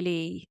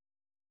really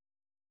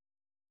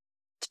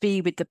to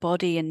be with the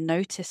body and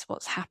notice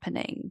what's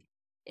happening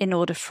in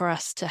order for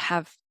us to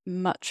have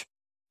much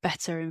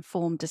better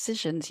informed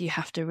decisions, you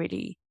have to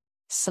really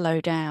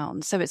slow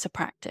down. So it's a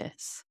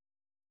practice.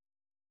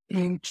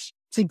 It's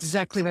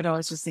exactly what I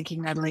was just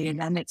thinking, Natalie.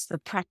 And it's the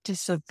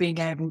practice of being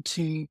able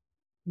to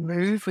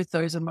move with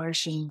those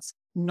emotions,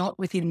 not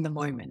within the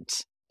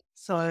moment.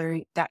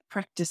 So that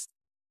practice,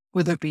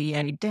 whether it be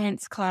a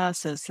dance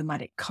class, a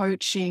somatic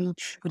coaching,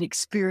 but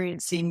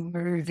experiencing,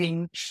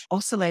 moving,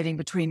 oscillating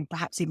between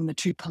perhaps even the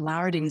two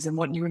polarities and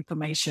what new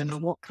information or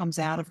what comes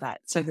out of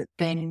that, so that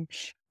then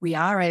we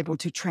are able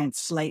to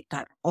translate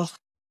that off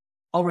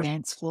our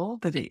dance floor,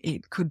 that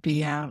it could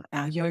be our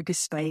yoga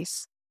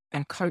space,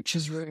 our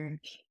coach's room,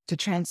 to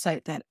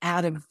translate that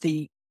out of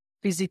the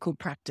physical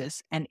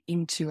practice and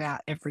into our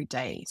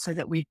everyday, so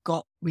that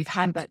we've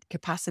had that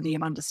capacity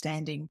of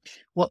understanding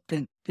what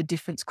the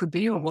difference could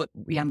be or what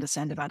we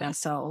understand about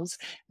ourselves.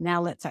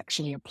 Now let's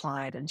actually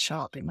apply it and show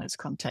up in those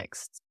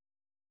contexts.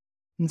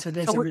 And so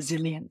there's a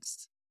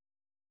resilience.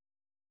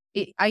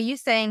 Are you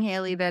saying,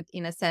 Hayley, that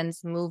in a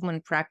sense,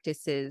 movement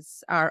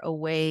practices are a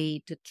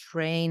way to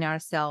train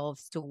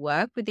ourselves to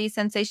work with these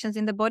sensations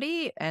in the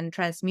body and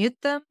transmute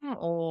them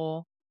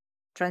or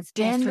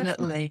transform them?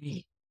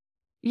 Definitely.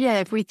 Yeah,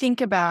 if we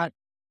think about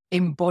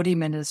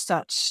embodiment as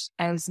such,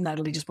 as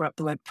Natalie just brought up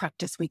the word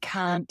practice, we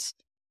can't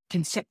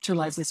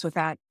conceptualize this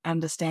without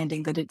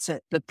understanding that it's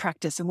the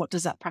practice and what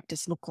does that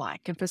practice look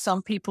like. And for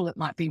some people, it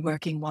might be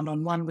working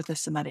one-on-one with a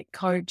somatic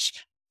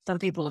coach. Some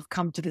people have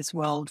come to this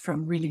world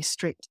from really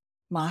strict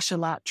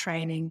martial art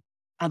training.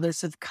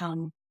 Others have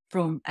come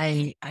from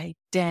a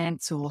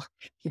dance or,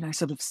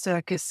 sort of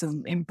circus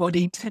and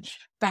embodied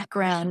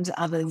background.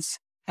 Others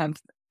have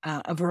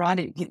a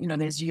variety,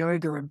 there's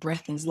yoga and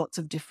breath. There's lots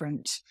of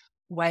different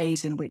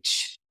ways in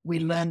which we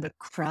learn the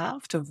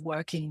craft of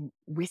working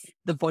with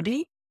the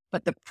body,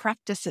 but the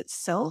practice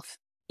itself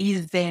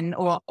is then,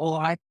 or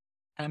I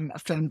am a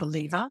firm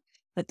believer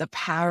that the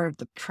power of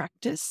the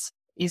practice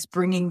is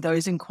bringing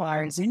those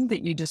inquiries in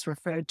that you just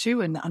referred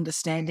to, and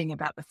understanding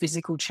about the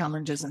physical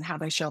challenges and how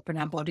they show up in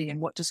our body,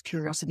 and what does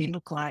curiosity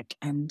look like,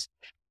 and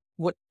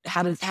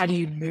how do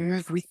you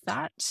move with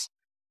that,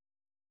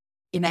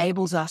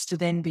 enables us to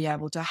then be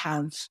able to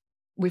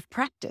we've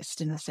practiced,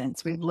 in a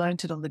sense. We've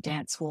learned it on the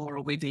dance floor,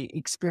 or we've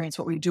experienced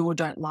what we do or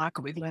don't like,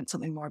 or we've learned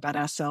something more about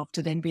ourselves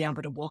to then be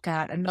able to walk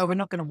out. And no, we're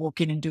not going to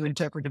walk in and do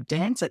interpretive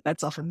dance.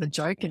 That's often the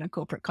joke in a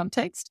corporate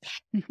context.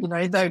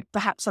 Though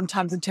perhaps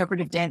sometimes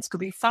interpretive dance could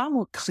be far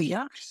more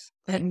clear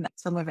than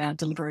some of our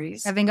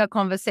deliveries. Having a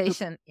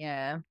conversation.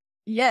 Yeah.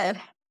 Yeah.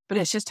 But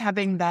it's just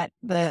having that,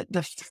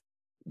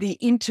 the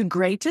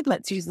integrated,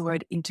 let's use the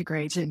word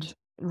integrated,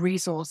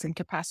 resource and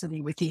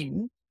capacity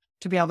within,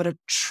 to be able to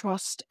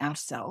trust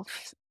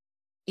ourselves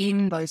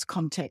in those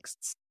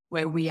contexts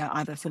where we are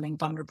either feeling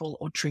vulnerable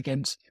or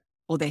triggered,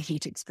 or their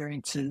heat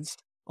experiences,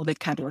 or their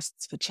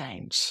catalysts for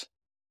change.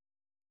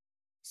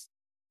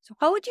 So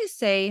how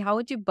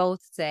would you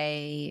both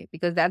say,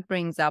 because that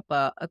brings up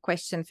a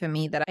question for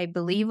me that I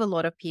believe a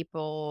lot of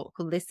people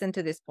who listen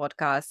to this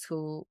podcast,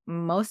 who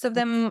most of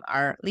them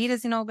are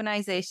leaders in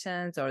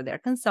organizations or they're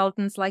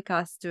consultants like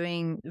us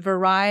doing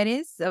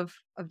varieties of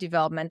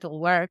developmental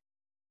work.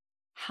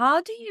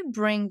 How do you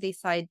bring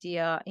this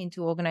idea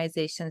into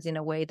organizations in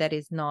a way that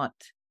is not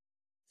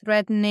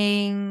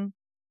threatening,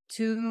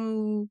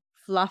 too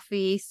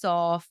fluffy,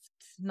 soft,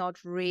 not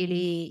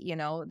really,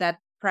 that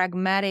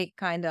pragmatic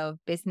kind of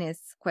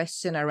business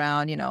question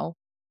around,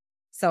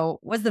 so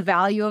what's the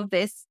value of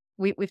this?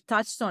 We've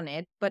touched on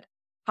it, but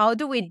how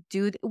do we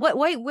do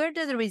where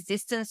does the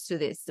resistance to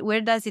this,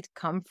 where does it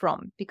come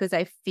from? Because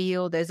I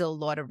feel there's a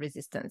lot of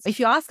resistance.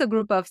 If you ask a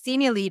group of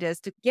senior leaders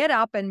to get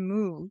up and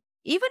move,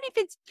 even if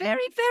it's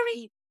very,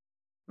 very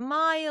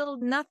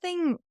mild,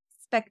 nothing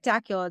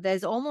spectacular,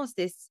 there's almost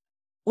this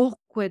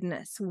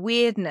awkwardness,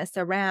 weirdness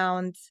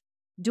around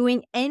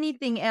doing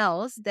anything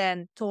else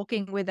than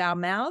talking with our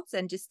mouths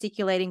and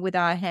gesticulating with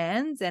our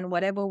hands and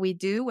whatever we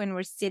do when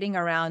we're sitting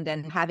around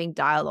and having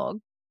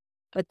dialogue.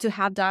 But to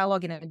have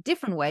dialogue in a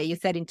different way, you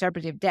said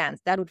interpretive dance,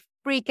 that would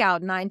freak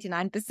out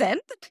 99%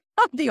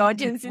 of the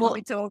audiences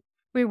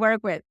we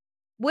work with.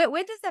 Where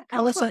does that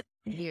come from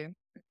you?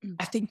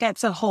 I think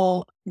that's a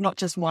whole, not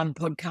just one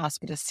podcast,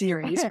 but a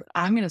series. But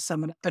I'm going to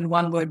sum it up in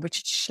one word,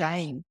 which is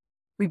shame.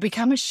 We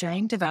become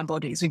ashamed of our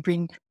bodies. We've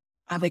been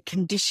either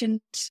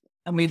conditioned,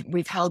 and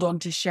we've held on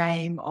to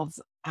shame of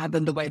either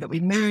the way that we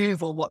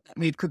move or what that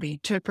move could be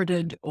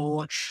interpreted.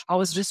 Or I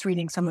was just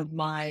reading some of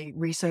my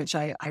research.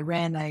 I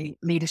ran a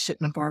leadership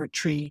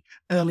laboratory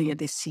earlier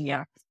this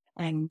year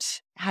and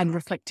had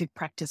reflective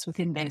practice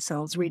within there. So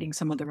I was reading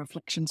some of the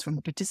reflections from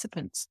the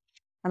participants.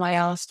 And I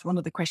asked one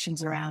of the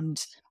questions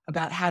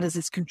about how does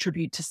this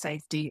contribute to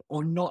safety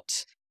or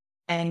not?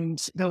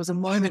 And there was a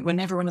moment when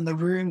everyone in the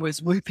room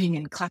was whooping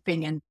and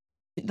clapping, and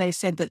they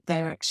said that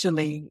they're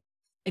actually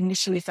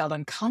initially felt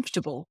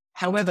uncomfortable.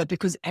 However,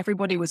 because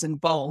everybody was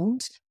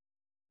involved,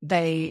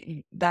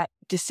 that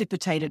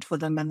dissipated for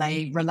them and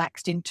they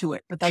relaxed into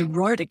it. But they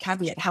wrote a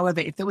caveat. However,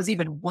 if there was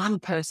even one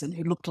person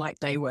who looked like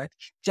they were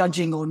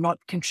judging or not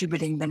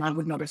contributing, then I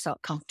would not have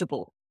felt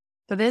comfortable.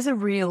 So there's a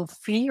real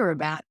fear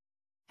about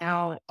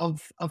how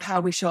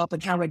we show up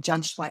and how we're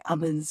judged by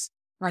others.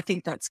 I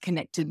think that's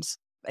connected.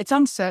 It's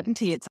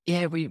uncertainty.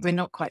 We're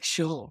not quite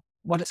sure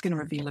what it's going to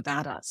reveal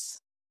about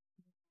us.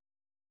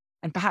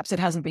 And perhaps it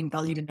hasn't been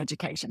valued in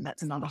education.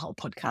 That's another whole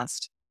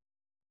podcast.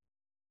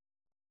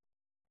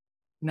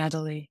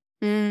 Natalie.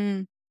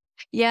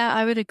 Yeah,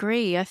 I would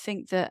agree. I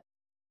think that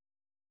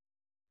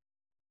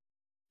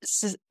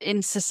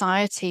in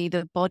society,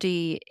 the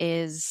body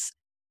is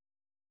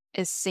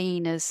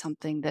seen as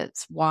something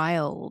that's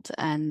wild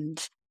and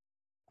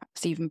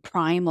perhaps even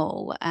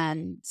primal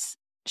and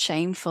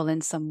shameful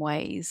in some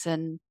ways.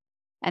 And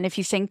if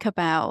you think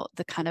about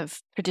the kind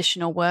of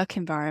traditional work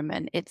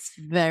environment, it's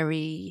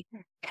very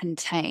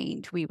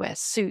contained. We wear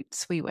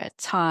suits, we wear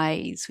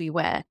ties, we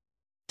wear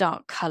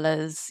dark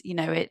colors.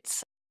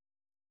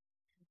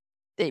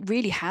 It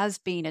really has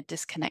been a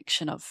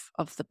disconnection of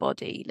the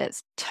body.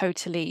 Let's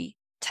totally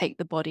take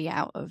the body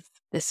out of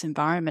this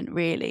environment,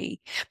 really.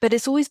 But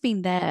it's always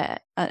been there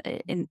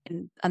in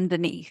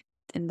underneath,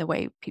 in the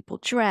way people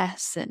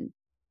dress and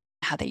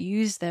how they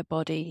use their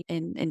body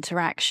in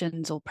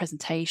interactions or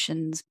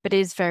presentations, but it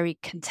is very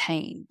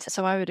contained.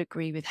 So I would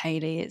agree with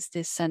Hayley. It's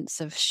this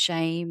sense of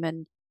shame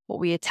and what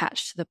we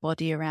attach to the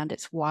body around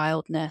its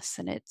wildness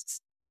and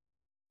its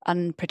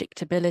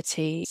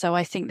unpredictability. So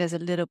I think there's a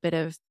little bit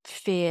of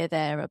fear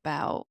there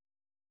about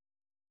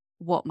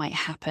what might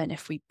happen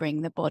if we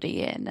bring the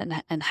body in,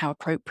 and how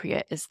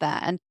appropriate is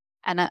that.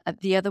 And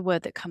the other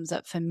word that comes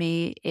up for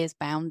me is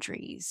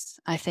boundaries.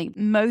 I think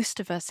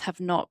most of us have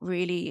not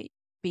really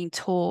been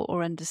taught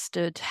or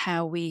understood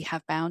how we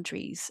have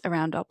boundaries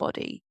around our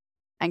body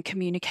and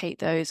communicate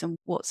those and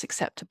what's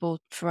acceptable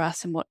for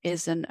us and what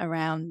isn't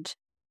around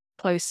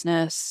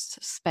closeness,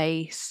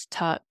 space,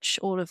 touch,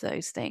 all of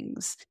those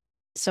things.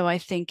 So I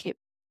think it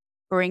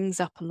brings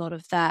up a lot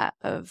of that,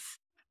 of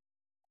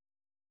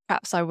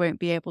perhaps I won't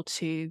be able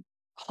to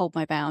hold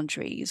my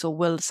boundaries, or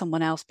will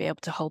someone else be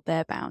able to hold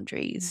their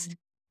boundaries?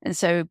 And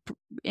so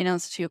in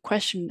answer to your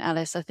question,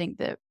 Alice, I think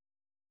that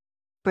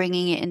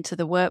bringing it into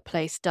the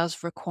workplace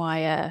does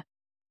require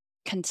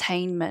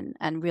containment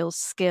and real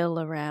skill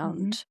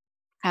around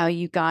how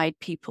you guide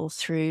people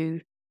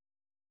through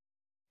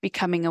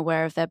becoming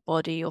aware of their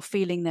body or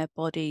feeling their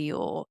body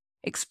or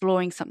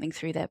exploring something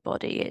through their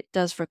body. It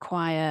does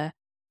require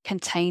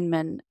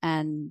containment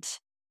and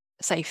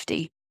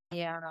safety.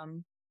 Yeah.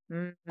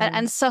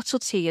 And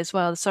subtlety as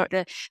well. So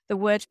the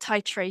word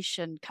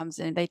titration comes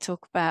in. They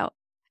talk about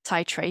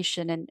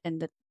titration in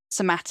the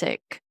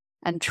somatic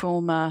and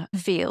trauma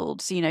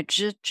fields,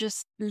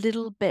 just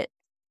little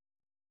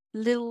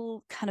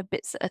kind of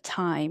bits at a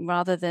time,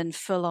 rather than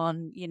full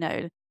on,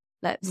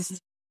 let's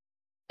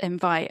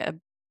invite a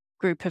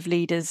group of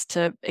leaders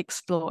to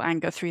explore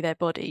anger through their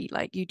body.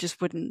 Like, you just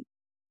wouldn't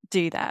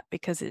do that,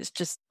 because it's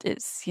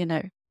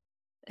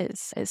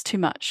too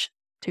much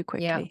too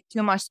quickly. Yeah,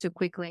 too much too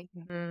quickly.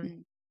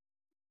 And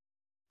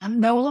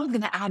now all I'm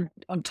going to add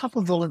on top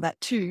of all of that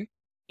too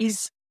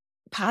is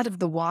part of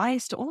the why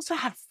is to also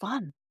have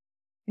fun.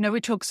 We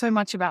talk so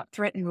much about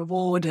threat and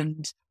reward,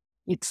 and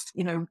it's,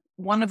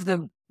 one of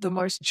the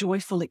most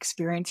joyful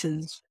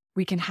experiences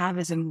we can have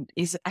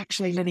is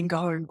actually letting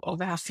go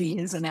of our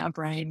fears and our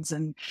brains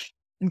and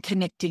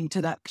connecting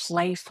to that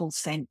playful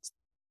sense.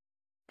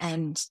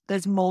 And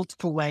there's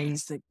multiple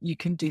ways that you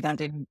can do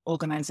that in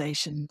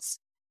organizations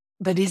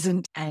that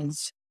isn't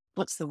as,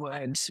 what's the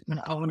word? When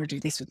I want to do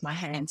this with my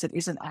hands, it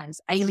isn't as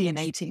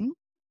alienating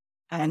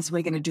as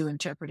we're going to do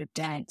interpretive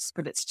dance,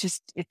 but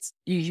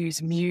you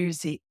use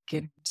music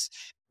and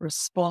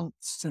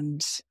response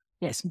and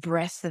yes,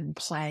 breath and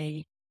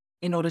play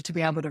in order to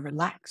be able to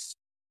relax.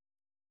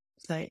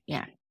 So,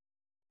 yeah.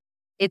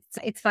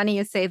 It's funny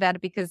you say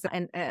that, because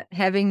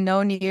having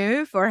known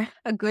you for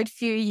a good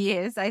few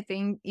years, I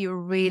think you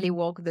really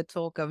walk the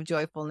talk of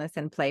joyfulness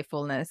and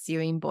playfulness.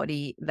 You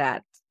embody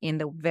that in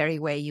the very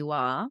way you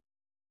are.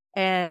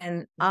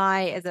 And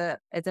I,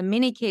 as a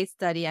mini case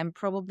study, I'm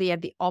probably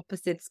at the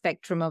opposite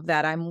spectrum of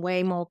that. I'm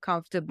way more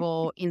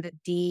comfortable in the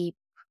deep,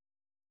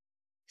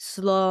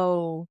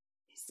 slow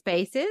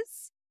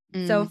spaces.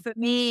 So for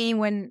me,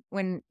 when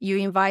you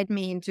invite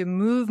me into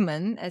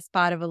movement as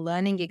part of a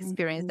learning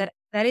experience,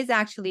 that is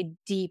actually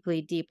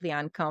deeply, deeply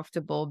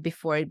uncomfortable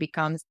before it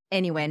becomes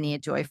anywhere near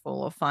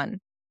joyful or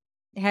fun.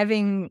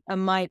 Having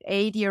my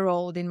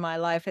 8-year-old in my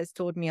life has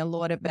taught me a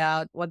lot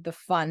about what the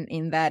fun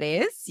in that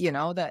is.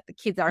 That the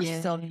kids are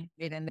so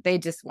good and they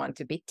just want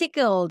to be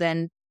tickled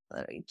and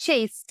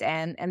chased,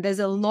 and there's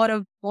a lot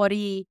of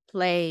body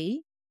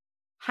play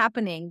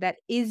happening that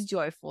is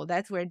joyful.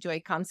 That's where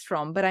joy comes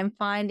from. But I'm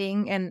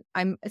finding, and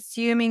I'm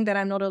assuming that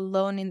I'm not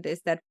alone in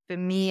this, that for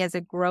me as a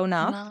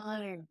grown-up,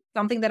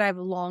 something that I've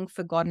long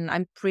forgotten,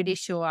 I'm pretty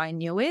sure I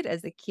knew it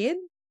as a kid,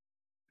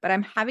 but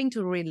I'm having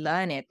to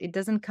relearn it. It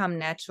doesn't come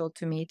natural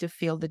to me to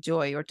feel the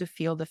joy or to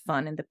feel the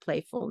fun and the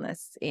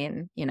playfulness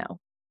in,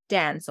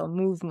 dance or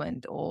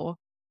movement or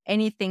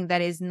anything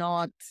that is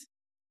not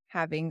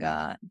having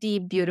a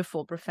deep,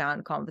 beautiful,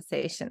 profound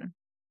conversation.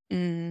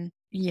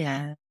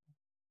 Yeah.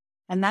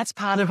 And that's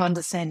part of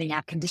understanding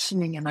our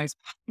conditioning and those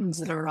patterns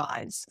that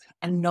arise.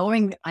 And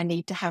knowing I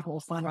need to have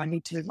more fun, or I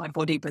need to move my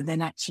body, but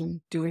then actually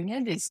doing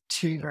it is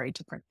two very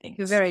different things.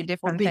 Two very Or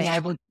different being things.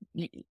 able,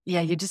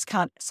 you just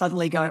can't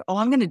suddenly go, oh,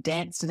 I'm going to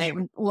dance today.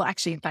 Well,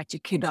 actually, in fact, you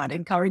could. I'd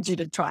encourage you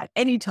to try it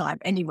anytime,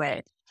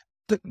 anywhere.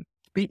 But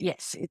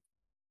yes,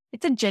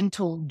 it's a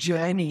gentle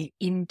journey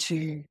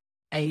into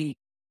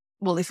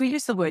well, if we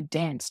use the word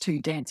dance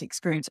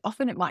experience,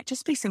 often it might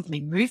just be simply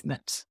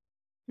movement.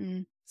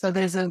 So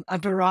there's a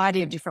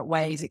variety of different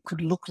ways it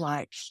could look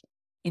like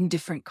in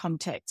different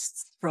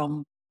contexts,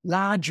 from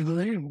large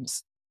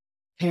rooms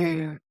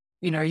who,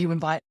 you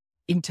invite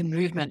into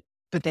movement,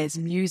 but there's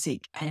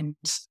music and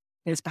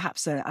there's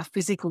perhaps a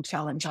physical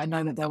challenge. I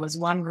know that there was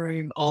one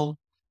room of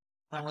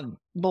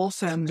law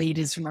firm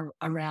leaders from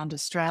around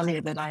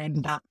Australia that I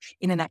ended up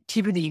in an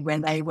activity where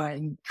they were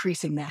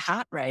increasing their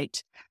heart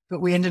rate, but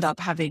we ended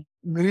up having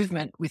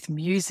movement with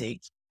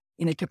music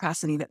in a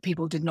capacity that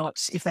people did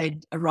not, if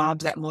they'd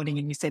arrived that morning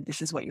and you said,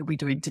 this is what you'll be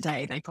doing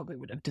today, they probably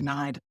would have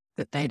denied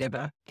that they'd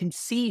ever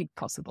conceived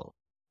possible,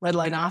 let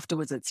alone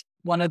afterwards. It's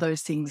one of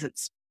those things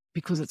that's,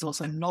 because it's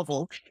also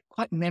novel,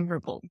 quite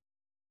memorable.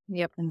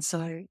 Yep. And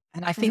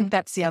I think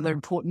that's the other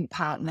important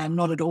part. And I'm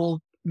not at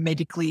all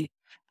medically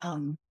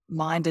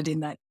minded in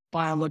that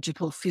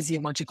biological,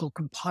 physiological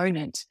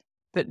component,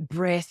 but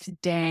breath,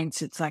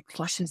 dance, it's like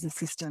flushes the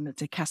system.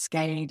 It's a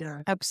cascade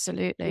of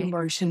Absolutely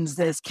emotions.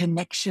 There's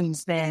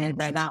connections there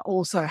that are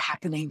also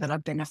happening that are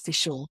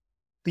beneficial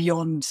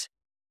beyond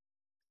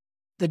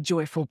the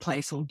joyful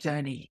place or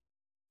journey.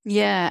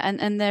 Yeah.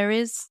 And there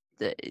is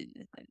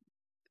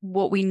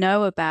what we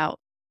know about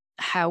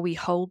how we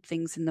hold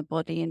things in the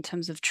body in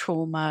terms of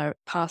trauma,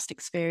 past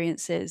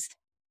experiences,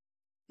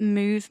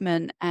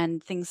 movement,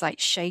 and things like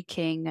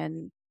shaking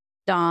and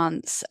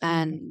dance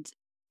and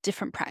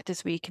different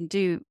practice we can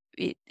do.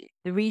 The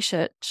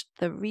research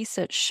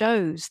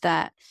shows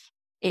that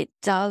it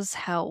does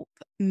help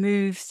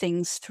move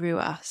things through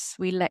us.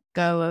 We let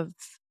go of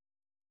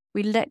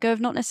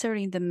not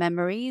necessarily the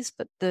memories,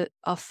 but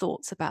our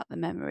thoughts about the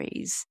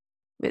memories,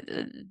 with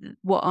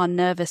what our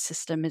nervous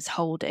system is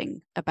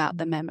holding about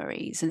the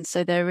memories. And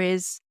so there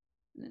is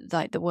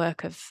like the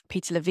work of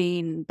Peter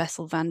Levine,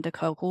 Bessel van der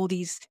Kolk, all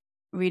these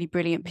really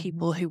brilliant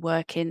people who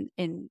work in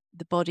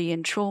the body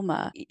and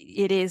trauma.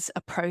 It is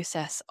a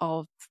process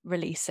of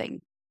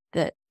releasing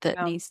that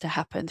needs to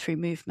happen through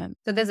movement.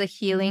 So there's a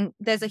healing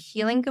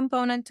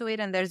component to it,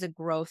 and there's a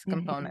growth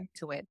component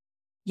to it.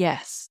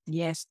 Yes.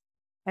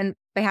 And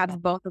perhaps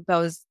both of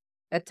those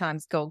at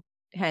times go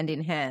hand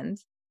in hand.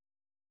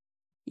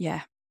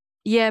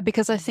 Yeah,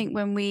 because I think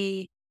when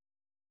we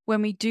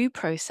do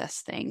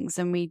process things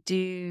and we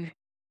do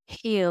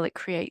heal, it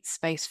creates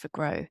space for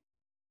growth.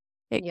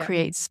 It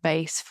creates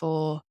space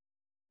for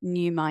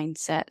new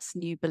mindsets,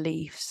 new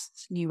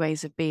beliefs, new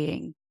ways of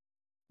being.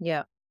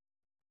 Yeah.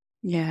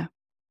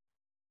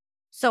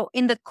 So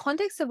in the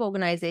context of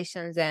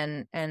organizations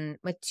and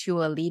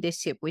mature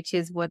leadership, which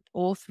is what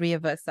all three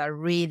of us are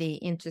really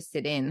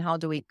interested in, how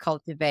do we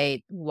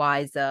cultivate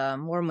wiser,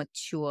 more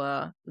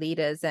mature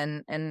leaders?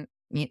 And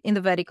in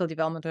the vertical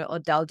development or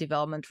adult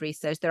development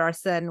research, there are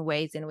certain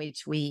ways in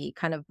which we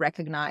kind of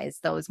recognize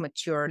those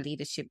mature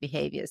leadership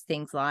behaviors,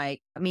 things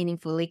like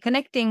meaningfully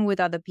connecting with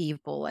other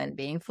people and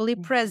being fully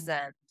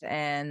present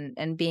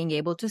and being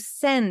able to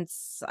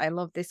sense. I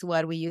love this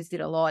word. We used it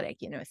a lot, like,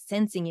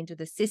 sensing into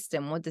the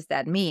system. What does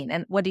that mean?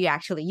 And what do you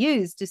actually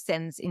use to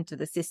sense into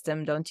the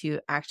system? Don't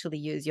you actually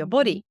use your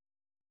body?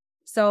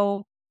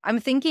 So I'm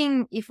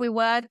thinking if we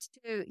were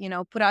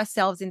to, put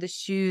ourselves in the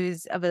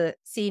shoes of a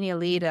senior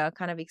leader,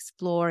 kind of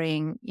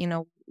exploring,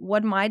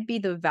 what might be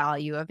the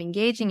value of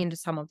engaging into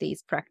some of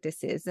these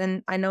practices.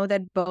 And I know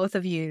that both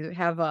of you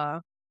have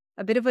a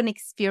bit of an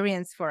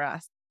experience for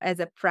us as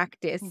a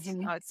practice.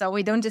 So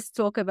we don't just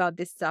talk about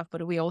this stuff,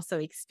 but we also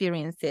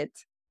experience it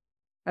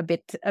a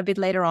bit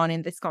later on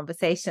in this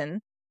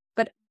conversation.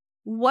 But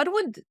what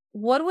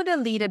would a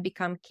leader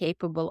become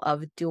capable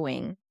of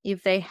doing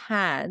if they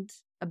had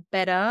a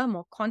better,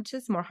 more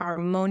conscious, more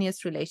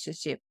harmonious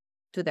relationship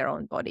to their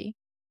own body?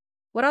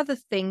 What are the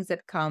things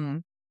that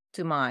come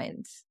to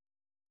mind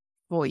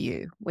for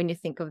you when you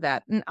think of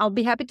that? And I'll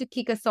be happy to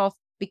kick us off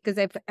because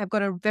I've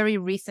got a very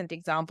recent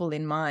example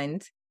in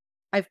mind.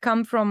 I've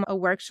come from a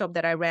workshop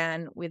that I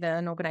ran with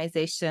an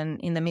organization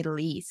in the Middle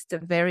East, a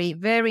very,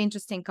 very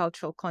interesting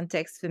cultural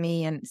context for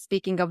me. And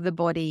speaking of the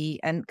body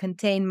and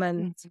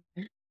containment,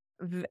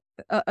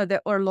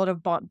 there are a lot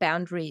of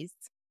boundaries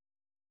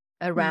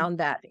around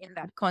that in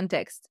that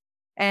context.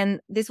 And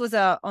this was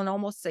on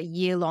almost a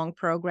year-long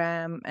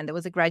program, and there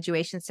was a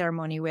graduation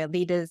ceremony where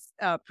leaders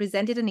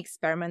presented an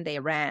experiment they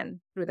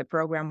ran through the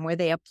program where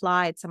they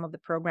applied some of the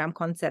program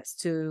concepts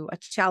to a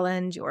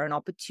challenge or an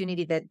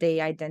opportunity that they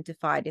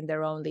identified in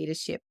their own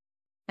leadership.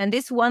 And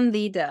this one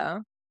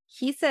leader,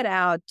 he set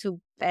out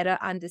to better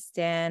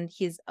understand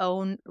his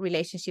own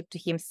relationship to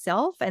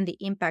himself and the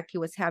impact he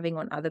was having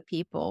on other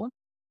people.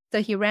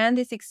 So he ran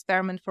this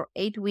experiment for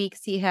 8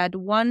 weeks. He had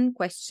one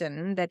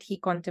question that he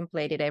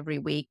contemplated every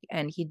week,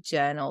 and he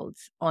journaled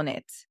on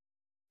it.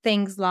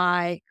 Things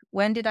like,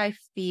 when did I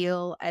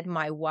feel at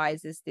my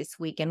wisest this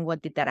week, and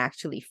what did that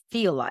actually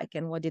feel like,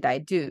 and what did I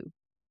do?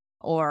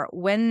 Or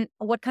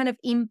what kind of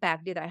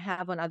impact did I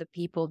have on other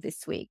people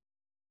this week?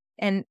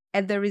 And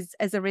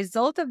as a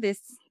result of this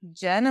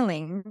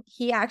journaling,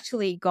 he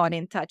actually got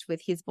in touch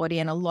with his body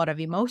and a lot of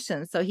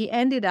emotions. So he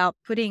ended up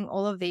putting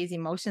all of these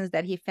emotions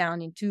that he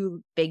found in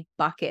 2 big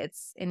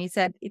buckets. And he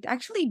said, it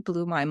actually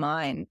blew my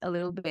mind a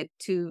little bit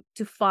to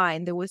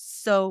find there was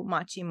so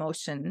much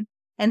emotion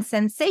and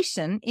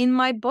sensation in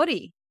my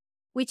body,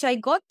 which I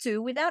got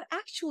to without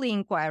actually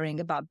inquiring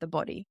about the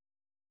body.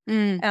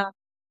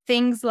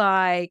 Things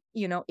like,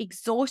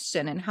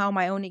 exhaustion, and how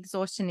my own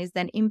exhaustion is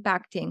then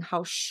impacting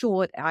how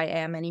short I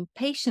am and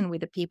impatient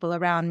with the people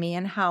around me,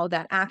 and how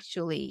that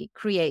actually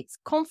creates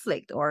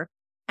conflict or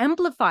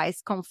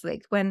amplifies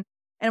conflict. When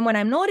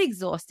I'm not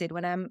exhausted,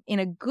 when I'm in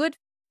a good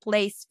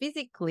place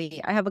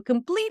physically, I have a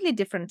completely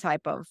different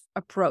type of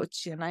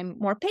approach, and I'm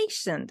more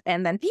patient,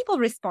 and then people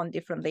respond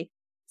differently.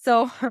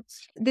 So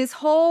this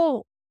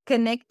whole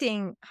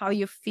connecting how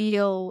you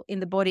feel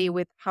in the body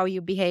with how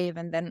you behave,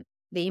 and then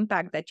the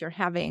impact that you're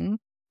having,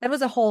 that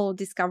was a whole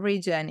discovery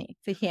journey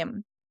for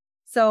him.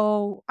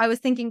 So I was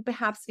thinking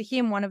perhaps for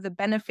him, one of the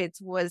benefits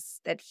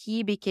was that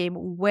he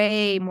became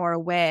way more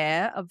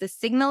aware of the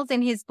signals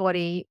in his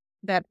body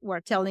that were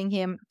telling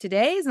him,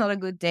 today is not a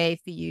good day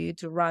for you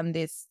to run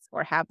this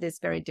or have this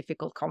very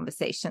difficult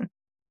conversation.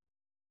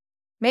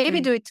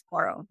 Maybe do it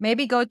tomorrow.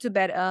 Maybe go to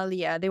bed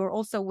earlier. They were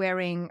also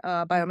wearing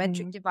a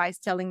biometric device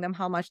telling them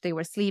how much they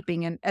were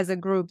sleeping. And as a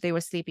group, they were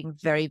sleeping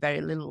very,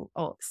 very little,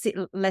 or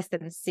less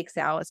than 6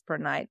 hours per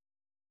night,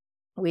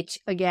 which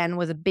again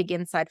was a big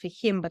insight for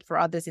him, but for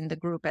others in the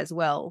group as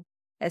well,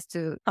 as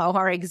to how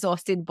our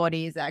exhausted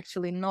body is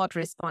actually not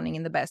responding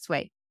in the best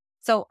way.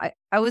 So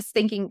I was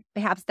thinking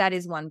perhaps that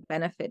is one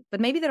benefit, but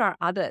maybe there are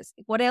others.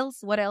 What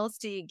else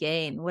do you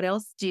gain? What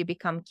else do you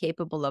become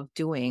capable of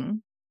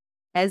doing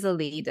as a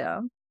leader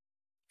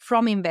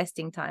from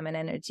investing time and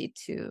energy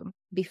to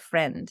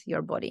befriend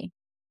your body?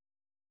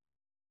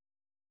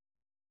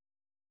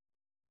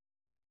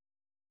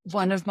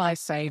 One of my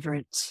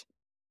favorites,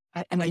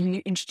 and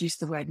you introduced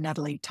the word,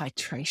 Natalie,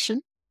 titration.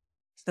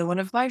 So one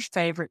of my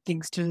favorite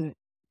things to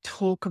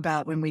talk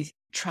about when we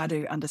try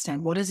to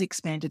understand what does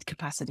expanded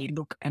capacity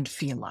look and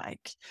feel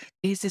like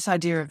is this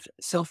idea of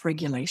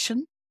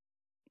self-regulation.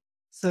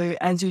 So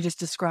as you just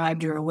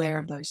described, you're aware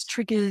of those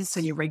triggers, so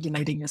you're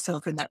regulating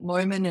yourself in that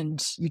moment,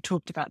 and you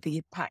talked about the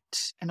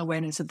impact and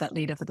awareness of that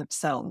leader for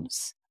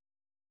themselves.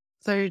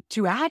 So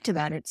to add to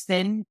that, it's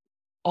then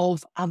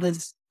of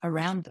others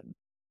around them.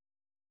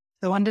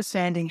 So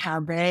understanding how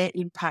they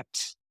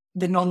impact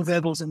the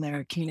nonverbals in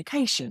their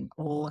communication,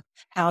 or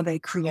how they're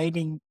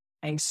creating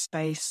a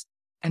space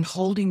and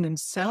holding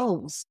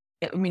themselves.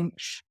 I mean,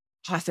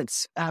 if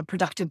it's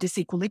productive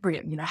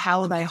disequilibrium,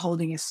 how are they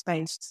holding a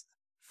space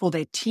for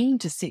their team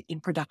to sit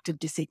in productive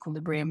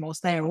disequilibrium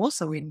whilst they are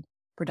also in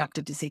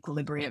productive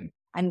disequilibrium?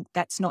 And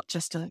that's not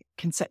just a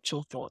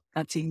conceptual thought,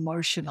 that's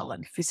emotional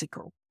and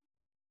physical.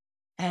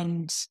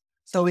 And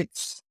so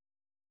it's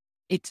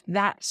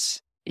that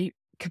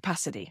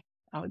capacity,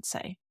 I would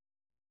say,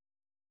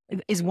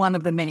 is one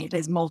of the many.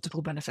 There's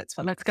multiple benefits,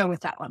 but let's go with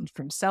that one,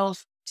 from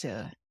self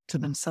to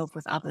themselves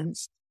with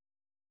others.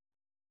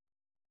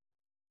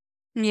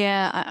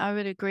 Yeah, I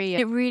would agree.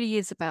 It really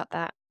is about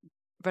that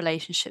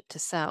relationship to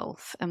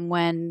self. And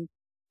when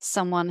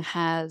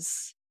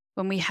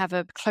we have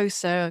a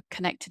closer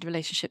connected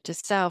relationship to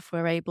self,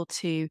 we're able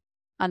to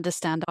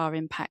understand our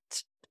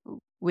impact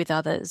with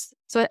others.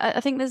 So I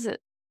think there's a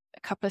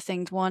couple of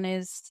things. One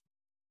is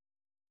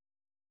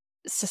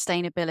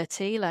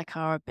sustainability, like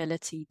our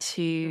ability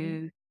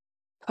to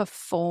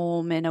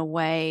perform in a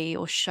way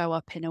or show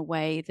up in a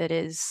way that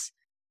is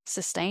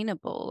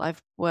sustainable.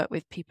 I've worked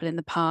with people in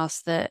the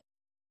past that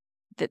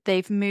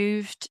they've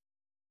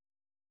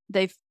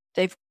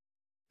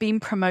been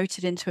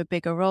promoted into a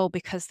bigger role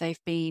because they've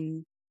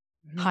been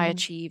high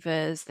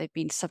achievers, they've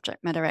been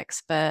subject matter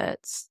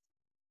experts,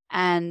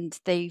 and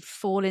they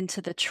fall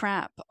into the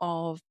trap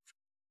of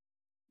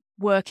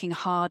working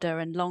harder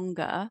and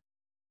longer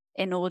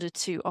in order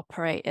to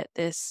operate at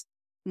this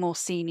more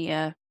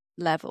senior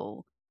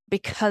level,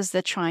 because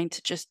they're trying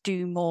to just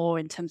do more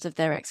in terms of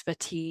their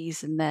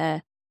expertise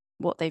and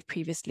what they've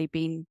previously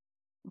been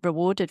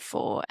rewarded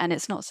for. And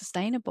it's not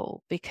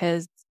sustainable,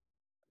 because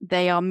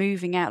they are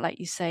moving out, like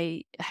you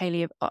say,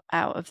 Hayley,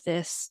 out of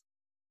this,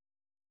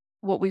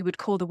 what we would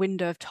call the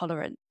window of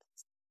tolerance,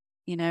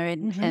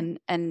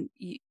 and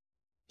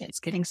it's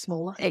getting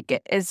smaller.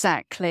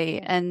 Exactly.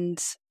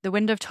 And the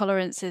window of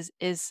tolerance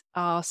is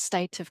our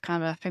state of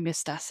kind of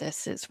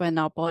homeostasis. It's when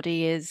our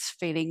body is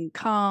feeling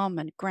calm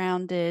and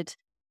grounded,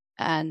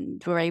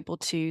 and we're able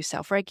to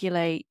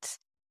self-regulate.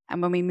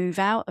 And when we move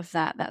out of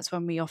that, that's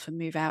when we often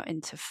move out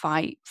into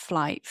fight,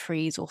 flight,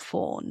 freeze, or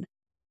fawn.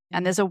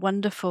 And there's a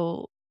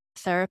wonderful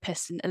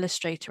therapist and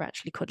illustrator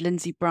actually called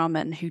Lindsay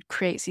Brahman, who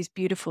creates these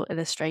beautiful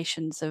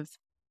illustrations of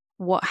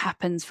what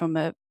happens from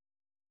a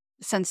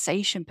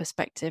sensation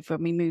perspective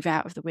when we move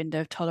out of the window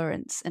of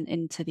tolerance and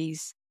into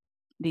these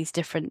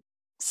different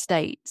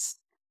states.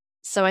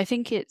 So I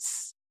think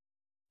it's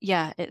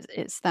the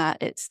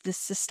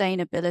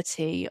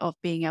sustainability of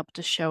being able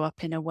to show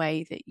up in a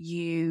way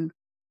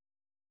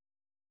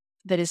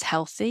that is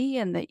healthy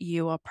and that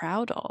you are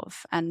proud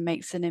of and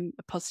makes a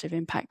positive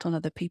impact on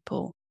other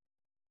people.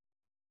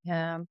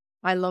 Yeah,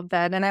 I love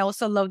that. And I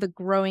also love the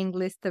growing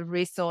list of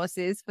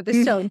resources for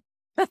the show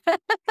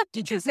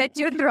that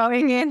you're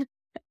throwing in.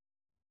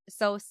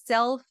 So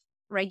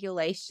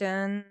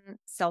self-regulation,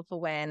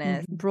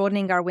 self-awareness,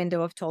 broadening our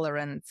window of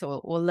tolerance,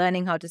 or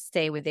learning how to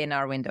stay within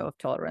our window of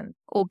tolerance.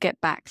 Or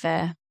get back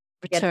there.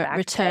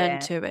 Return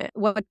to it.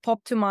 What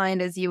popped to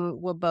mind as you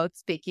were both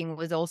speaking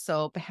was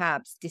also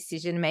perhaps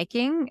decision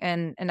making.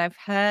 And I've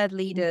heard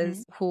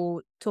leaders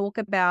who talk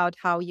about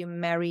how you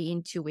marry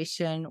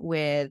intuition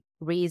with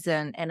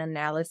reason and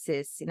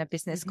analysis in a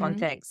business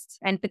context,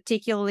 and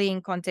particularly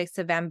in context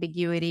of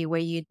ambiguity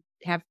where you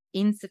have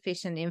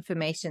insufficient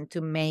information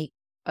to make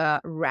a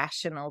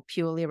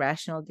purely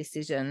rational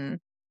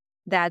decision.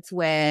 That's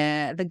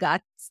where the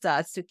gut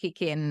starts to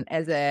kick in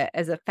as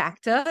a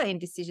factor in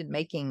decision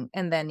making.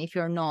 And then if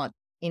you're not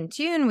in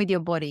tune with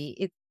your body,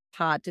 it's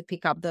hard to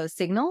pick up those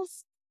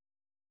signals.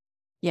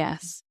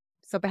 Yes.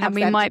 So perhaps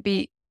we might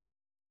be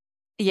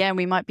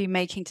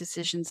making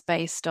decisions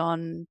based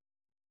on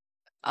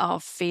our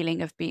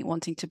feeling of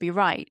wanting to be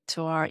right,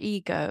 or our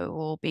ego,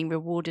 or being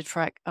rewarded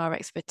for our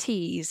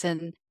expertise.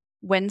 And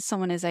when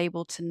someone is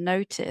able to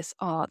notice,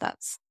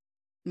 that's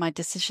my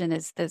decision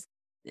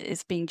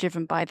is being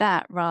driven by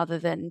that, rather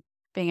than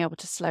being able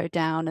to slow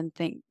down and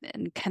think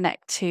and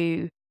connect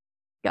to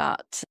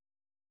gut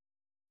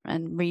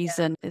and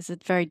reason, is a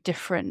very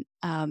different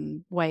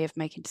way of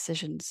making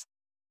decisions.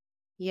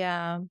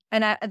 Yeah.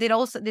 And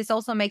this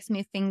also makes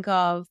me think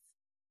of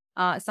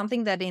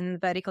something that in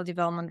vertical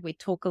development, we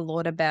talk a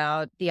lot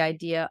about, the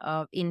idea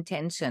of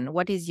intention.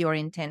 What is your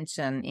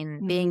intention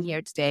in being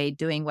here today,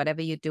 doing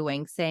whatever you're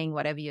doing, saying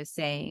whatever you're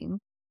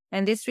saying?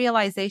 And this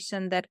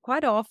realization that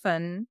quite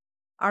often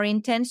our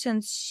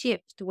intentions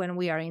shift when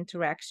we are in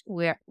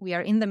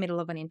the middle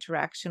of an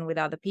interaction with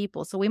other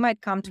people. So we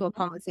might come to a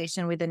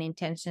conversation with an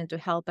intention to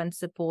help and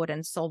support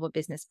and solve a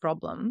business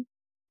problem.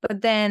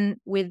 But then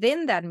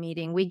within that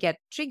meeting, we get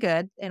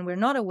triggered and we're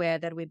not aware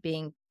that we're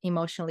being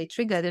emotionally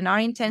triggered. And our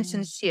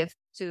intentions shift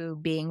to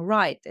being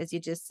right, as you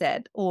just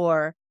said,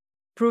 or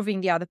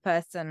proving the other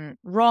person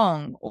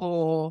wrong,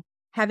 or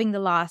having the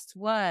last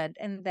word.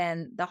 And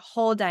then the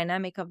whole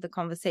dynamic of the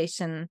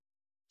conversation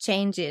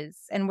changes,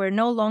 and we're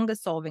no longer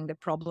solving the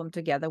problem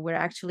together. We're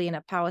actually in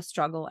a power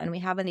struggle, and we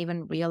haven't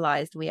even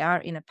realized we are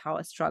in a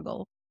power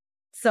struggle.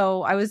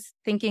 So I was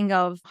thinking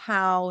of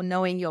how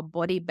knowing your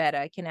body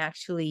better can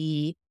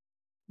actually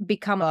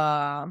become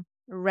a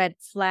red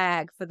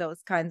flag for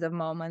those kinds of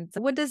moments.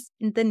 What does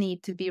the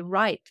need to be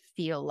right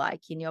feel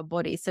like in your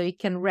body, so you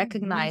can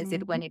recognize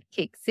it when it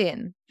kicks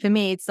in? For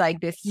me, it's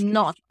like this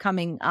knot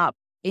coming up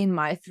in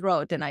my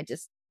throat, and I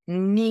just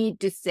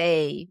need to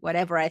say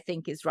whatever I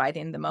think is right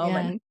in the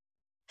moment.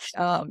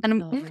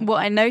 And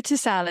what I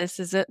notice, Alice,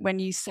 is that when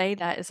you say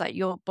that, it's like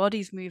your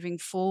body's moving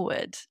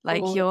forward,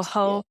 like your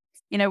whole,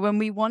 when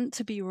we want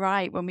to be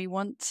right, when we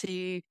want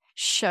to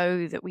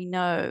show that we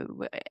know,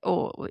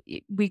 or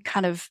we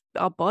kind of,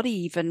 our body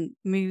even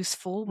moves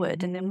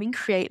forward, and then we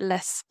create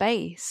less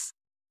space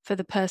for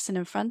the person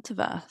in front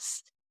of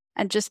us.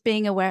 And just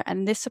being aware,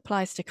 and this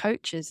applies to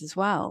coaches as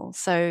well.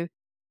 So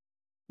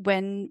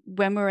when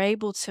we're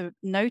able to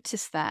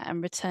notice that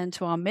and return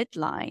to our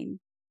midline,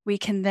 we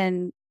can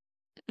then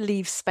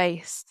leave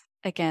space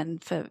again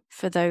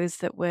for those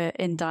that we're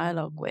in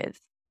dialogue with,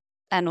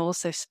 and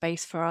also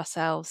space for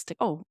ourselves to,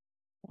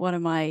 what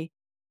am I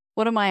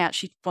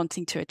actually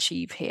wanting to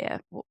achieve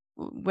here?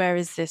 Where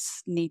is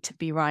this need to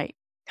be right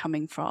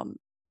coming from,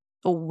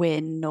 or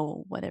win,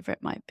 or whatever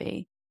it might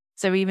be?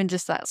 So even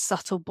just that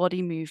subtle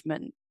body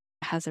movement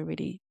has a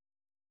really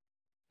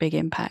big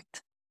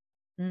impact.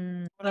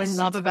 What I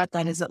love about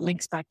that is it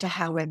links back to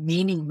how we're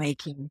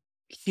meaning-making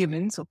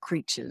humans or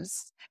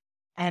creatures.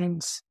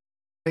 And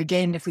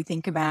again, if we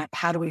think about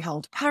how do we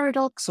hold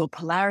paradox or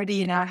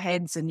polarity in our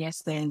heads, and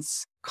yes,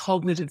 there's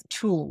cognitive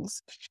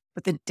tools,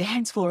 but the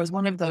dance floor is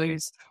one of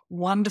those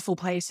wonderful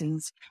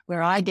places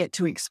where I get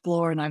to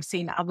explore, and I've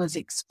seen others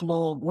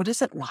explore, what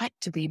is it like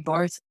to be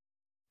both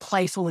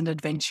playful and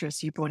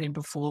adventurous, you brought in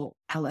before,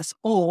 Alice,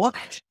 or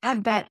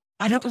have that,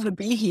 I don't want to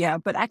be here,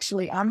 but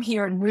actually I'm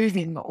here and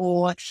moving.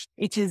 Or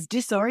it is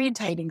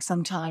disorientating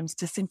sometimes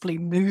to simply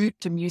move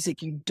to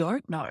music you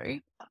don't know,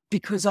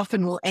 because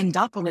often we'll end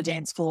up on a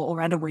dance floor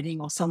or at a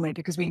wedding or somewhere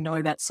because we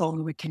know that song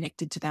and we're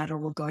connected to that, or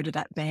we'll go to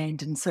that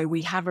band. And so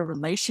we have a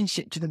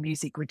relationship to the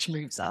music which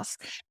moves us,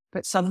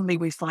 but suddenly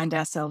we find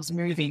ourselves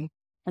moving.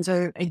 And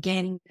so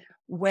again,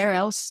 where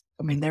else?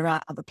 I mean, there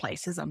are other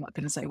places. I'm not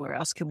going to say where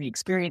else can we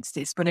experience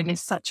this, but it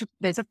is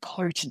there's a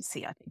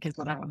potency, I think, is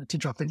what I wanted to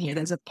drop in here.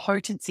 There's a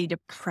potency to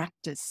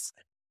practice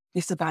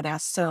this about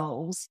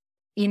ourselves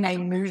in a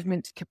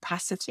movement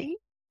capacity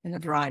in a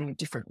variety of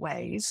different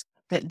ways,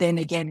 but then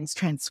again is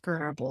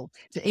transferable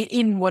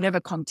in whatever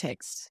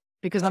context.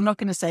 Because I'm not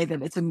going to say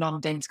that it's a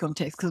non-dance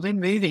context, because we're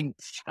moving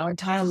our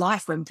entire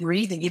life, we're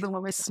breathing, even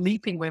when we're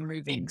sleeping, we're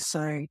moving.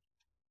 So,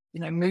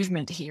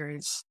 movement here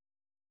is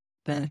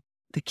the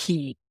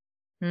key.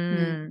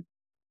 Mm.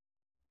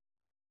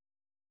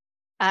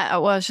 I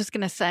was just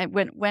going to say,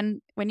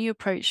 when you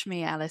approached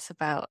me, Alice,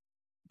 about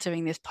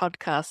doing this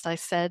podcast, I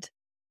said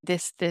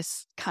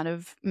this kind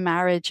of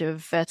marriage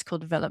of vertical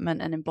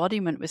development and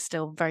embodiment was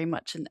still very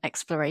much an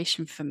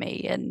exploration for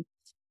me. And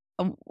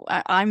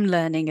I'm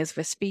learning as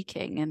we're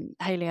speaking. And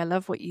Hayley, I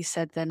love what you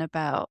said then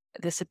about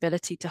this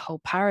ability to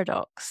hold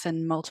paradox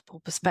and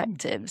multiple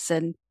perspectives.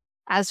 And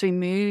as we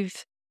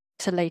move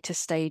to later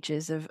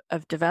stages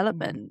of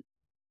development,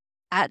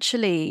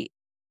 actually,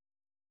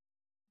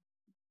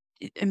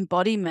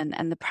 embodiment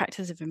and the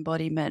practice of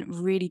embodiment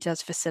really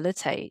does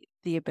facilitate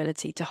the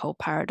ability to hold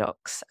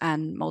paradox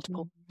and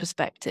multiple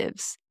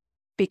perspectives,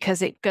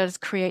 because it does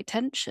create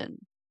tension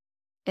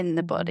in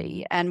the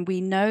body. And we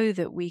know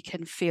that we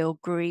can feel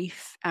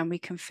grief and we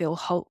can feel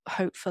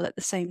hopeful at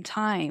the same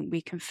time.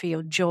 We can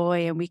feel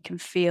joy and we can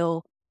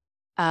feel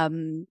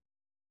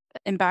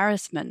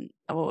embarrassment,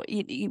 or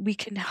we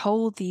can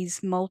hold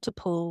these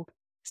multiple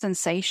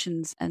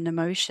sensations and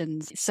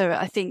emotions. So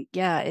I think,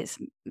 it's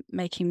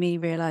making me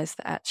realize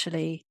that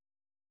actually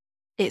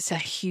it's a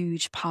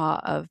huge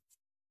part of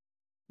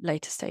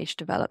later stage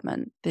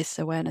development, this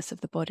awareness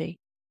of the body.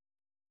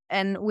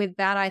 And with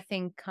that, I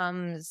think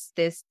comes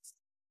this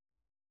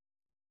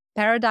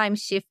paradigm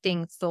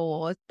shifting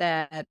thought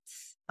that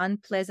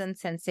unpleasant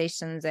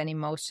sensations and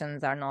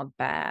emotions are not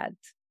bad.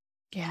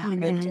 Yeah.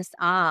 They just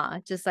are,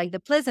 just like the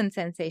pleasant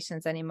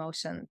sensations and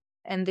emotions.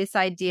 And this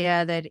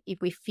idea that if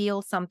we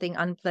feel something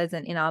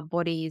unpleasant in our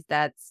bodies,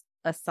 that's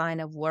a sign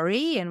of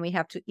worry, and we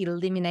have to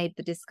eliminate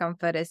the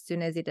discomfort as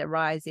soon as it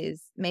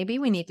arises. Maybe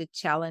we need to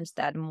challenge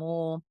that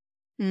more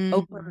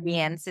openly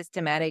and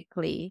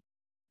systematically.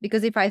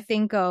 Because if I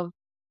think of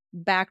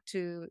back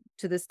to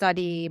the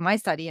study, my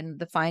study, and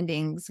the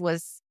findings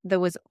there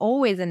was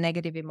always a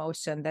negative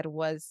emotion that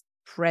was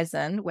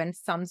present when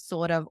some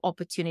sort of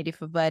opportunity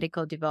for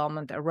vertical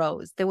development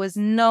arose. There was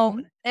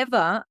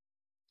ever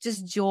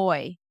just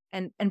joy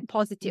and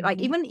positive, like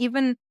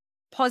even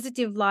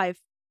positive life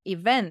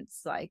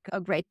events, like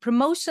a great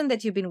promotion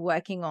that you've been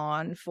working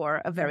on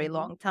for a very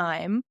long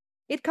time.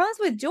 It comes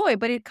with joy,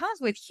 but it comes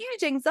with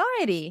huge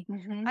anxiety.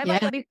 I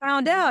might be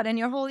found out, and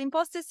your whole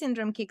imposter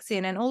syndrome kicks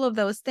in, and all of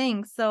those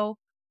things. So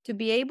to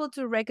be able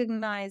to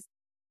recognize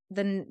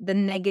the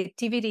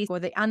negativity or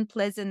the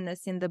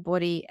unpleasantness in the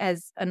body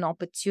as an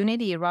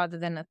opportunity rather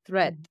than a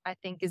threat, I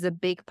think is a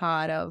big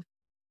part of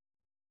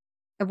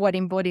what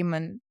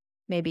embodiment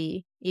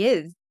maybe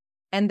is.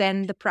 And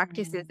then the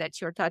practices that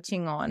you're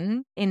touching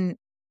on in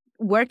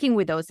working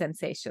with those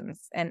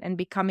sensations and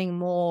becoming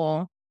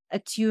more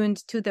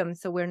attuned to them,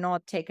 so we're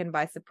not taken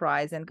by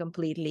surprise and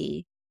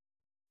completely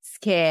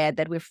scared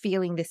that we're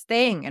feeling this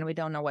thing and we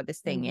don't know what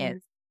this thing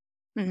is.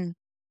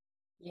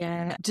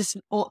 Yeah, just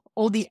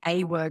all the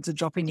A words are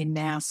dropping in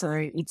now. So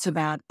it's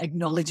about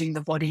acknowledging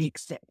the body,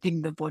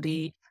 accepting the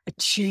body,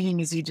 attuning,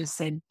 as you just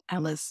said,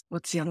 Alice.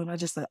 What's the other one? I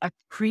just said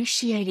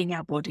appreciating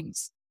our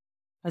bodies,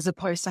 as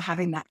opposed to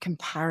having that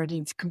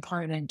comparative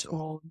component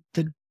or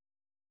the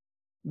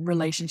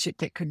relationship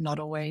that could not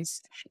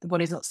always, the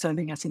body's not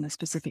serving us in the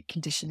specific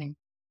conditioning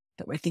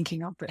that we're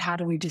thinking of, but how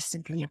do we just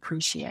simply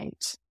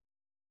appreciate?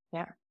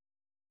 So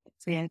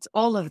it's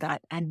all of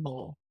that and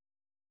more.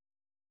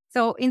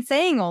 So in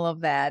saying all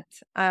of that,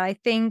 I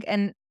think,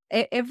 and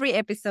every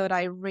episode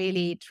I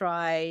really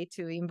try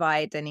to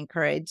invite and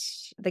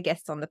encourage the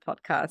guests on the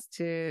podcast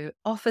to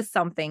offer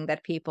something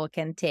that people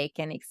can take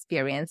and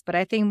experience. But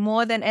I think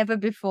more than ever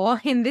before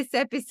in this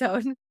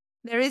episode,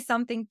 there is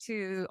something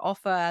to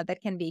offer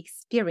that can be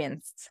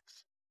experienced.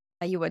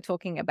 You were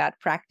talking about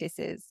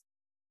practices.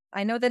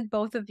 I know that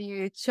both of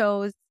you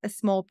chose a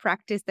small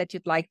practice that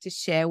you'd like to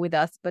share with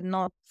us, but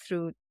not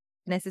through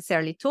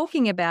necessarily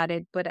talking about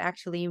it, but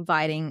actually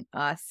inviting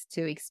us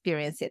to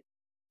experience it.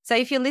 So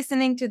if you're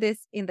listening to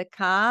this in the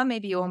car,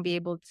 maybe you won't be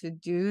able to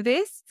do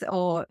this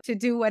or to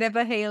do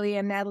whatever Hayley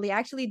and Natalie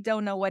actually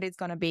don't know what it's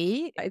going to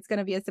be. It's going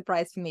to be a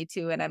surprise for me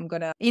too, and I'm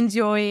going to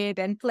enjoy it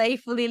and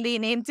playfully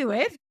lean into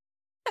it.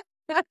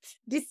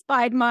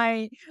 Despite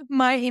my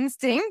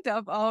instinct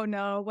of, oh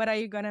no, what are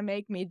you going to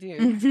make me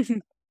do?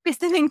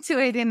 Listening to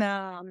it in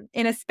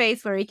a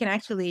space where you can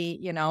actually,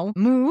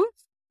 move.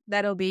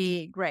 That'll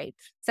be great.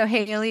 So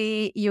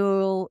Hayley,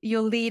 you'll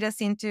lead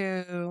us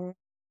into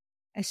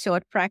a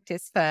short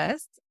practice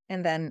first,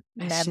 and then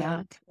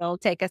Natalie will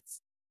take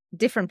us a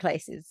different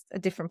place.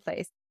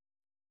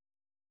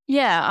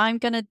 Yeah, I'm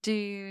going to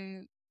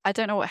do, I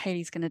don't know what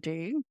Hayley's going to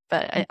do,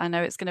 but I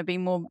know it's going to be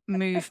more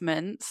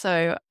movement.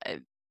 So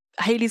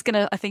Hayley's going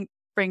to, I think,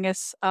 bring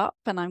us up,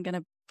 and I'm going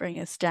to bring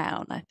us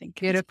down, I think.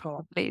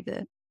 Beautiful. Probably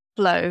the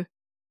flow.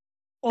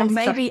 Or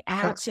maybe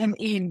out and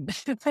in.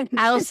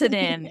 Out and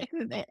in.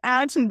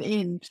 Out and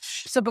in.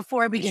 So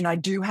before I begin, I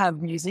do have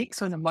music.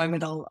 So in a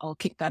moment, I'll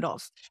kick that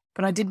off.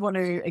 But I did want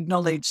to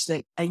acknowledge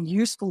that a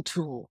useful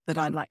tool that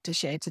I'd like to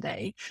share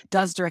today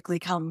does directly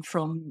come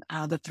from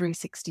the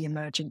 360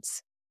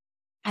 Emergence.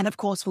 And of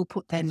course, we'll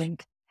put their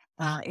link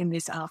in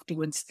this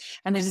afterwards.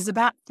 And it is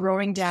about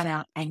throwing down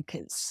our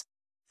anchors.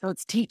 So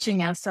it's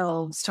teaching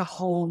ourselves to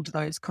hold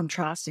those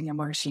contrasting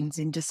emotions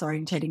in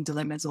disorientating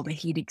dilemmas or the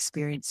heat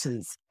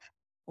experiences,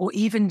 or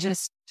even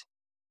just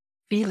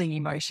feeling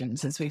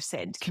emotions, as we've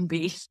said, can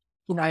be,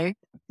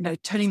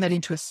 turning that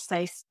into a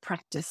safe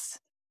practice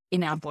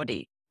in our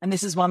body. And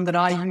this is one that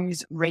I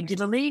use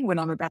regularly when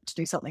I'm about to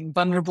do something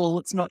vulnerable.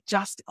 It's not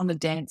just on the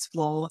dance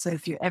floor. So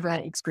if you're ever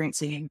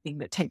experiencing anything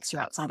that takes you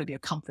outside of your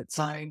comfort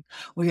zone,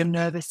 or your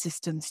nervous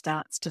system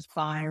starts to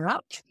fire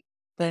up,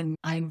 then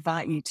I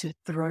invite you to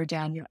throw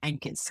down your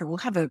anchors. So we'll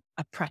have a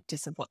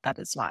practice of what that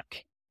is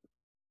like.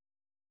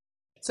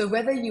 So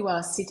whether you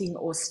are sitting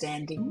or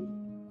standing,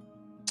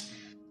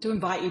 to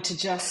invite you to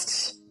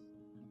just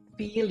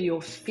feel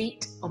your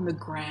feet on the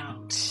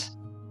ground.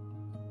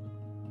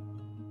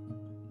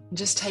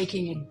 Just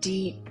taking a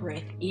deep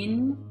breath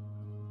in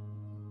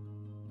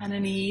and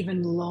an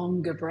even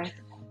longer breath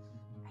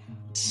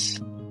out.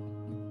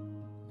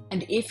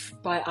 And if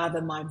by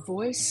either my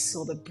voice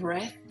or the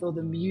breath or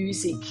the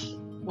music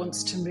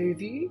wants to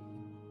move you,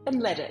 then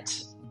let it.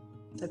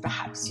 So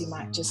perhaps you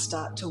might just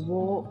start to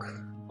walk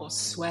or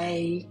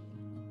sway.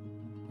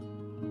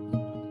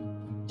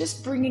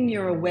 Just bringing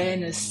your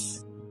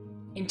awareness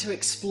into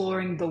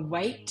exploring the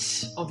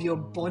weight of your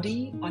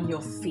body on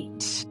your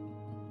feet.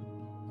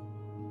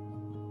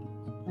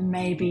 And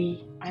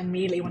maybe I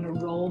immediately want to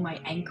roll my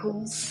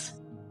ankles,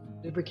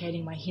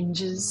 lubricating my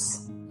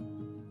hinges.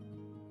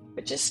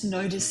 But just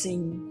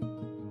noticing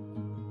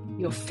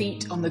your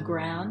feet on the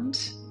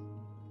ground,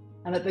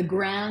 and that the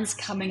ground's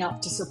coming up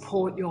to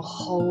support your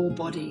whole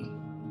body.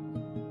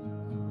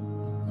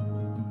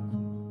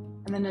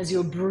 And then as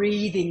you're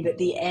breathing, that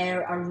the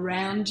air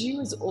around you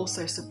is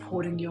also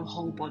supporting your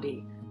whole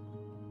body.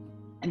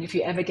 And if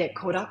you ever get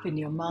caught up in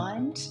your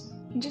mind,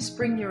 you can just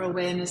bring your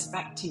awareness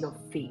back to your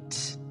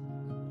feet.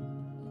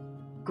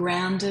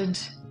 Grounded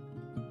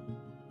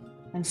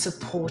and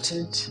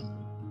supported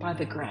by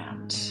the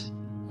ground.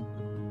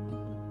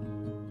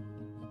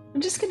 I'm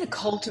just going to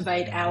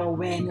cultivate our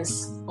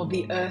awareness of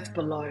the earth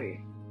below.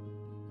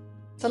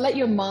 So let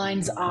your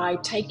mind's eye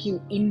take you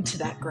into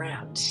that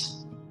ground.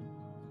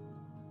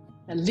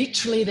 Now,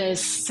 literally, there's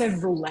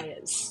several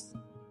layers.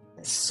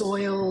 There's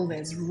soil,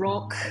 there's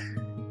rock,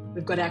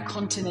 we've got our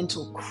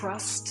continental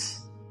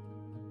crust,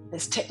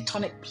 there's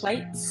tectonic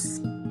plates,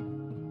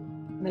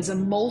 and there's a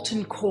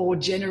molten core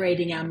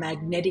generating our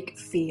magnetic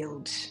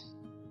field.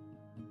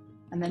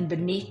 And then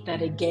beneath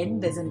that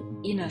again, there's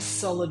an inner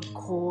solid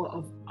core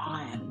of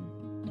iron.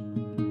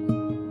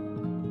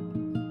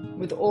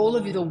 With all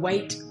of the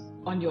weight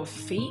on your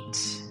feet,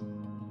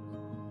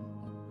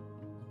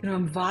 I'm going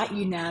to invite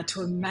you now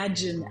to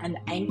imagine an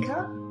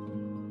anchor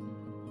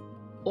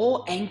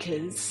or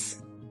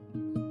anchors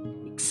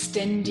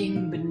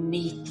extending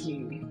beneath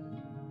you.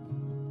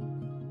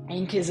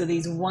 Anchors are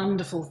these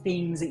wonderful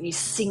things that you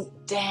sink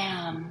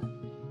down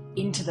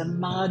into the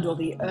mud or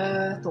the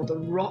earth or the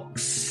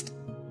rocks,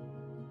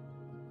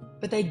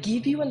 but they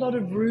give you a lot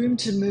of room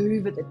to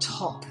move at the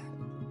top.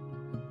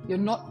 You're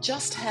not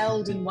just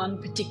held in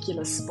one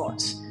particular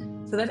spot.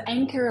 So that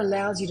anchor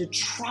allows you to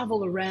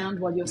travel around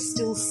while you're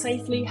still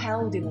safely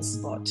held in a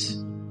spot. So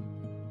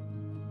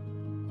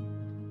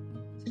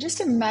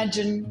just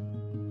imagine,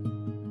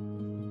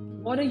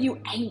 what are you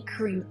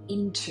anchoring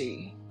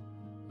into?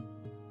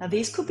 Now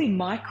these could be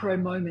micro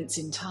moments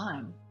in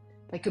time.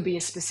 They could be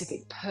a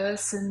specific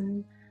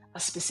person, a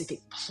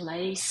specific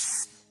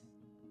place.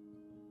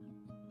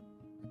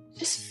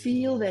 Just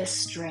feel their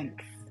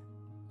strength.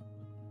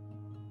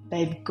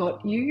 They've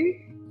got you.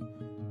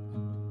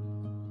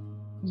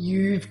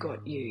 You've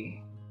got you.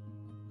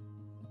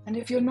 And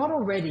if you're not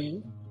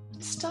already,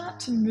 start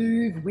to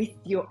move with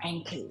your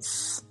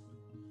anchors.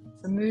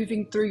 So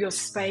moving through your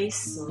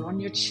space or on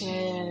your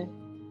chair,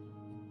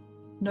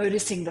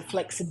 noticing the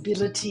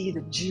flexibility,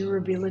 the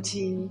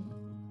durability.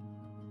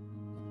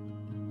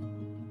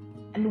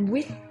 And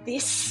with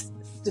this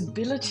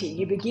stability,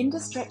 you begin to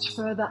stretch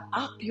further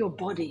up your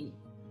body.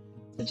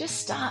 So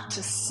just start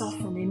to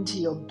soften into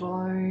your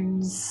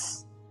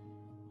bones,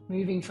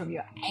 moving from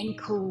your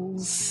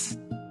ankles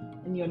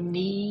and your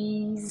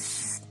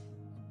knees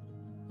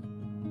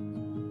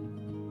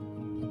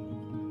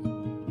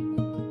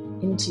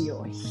into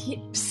your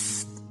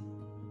hips,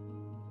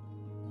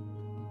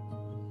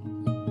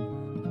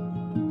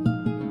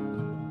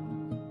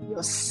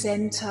 your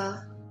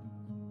center,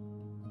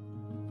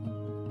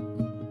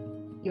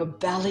 your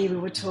belly we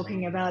were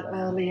talking about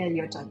earlier,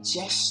 your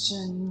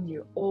digestion,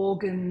 your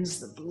organs,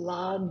 the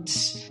blood,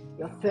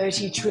 your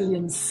 30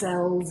 trillion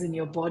cells in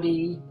your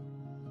body,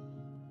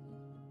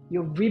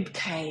 your rib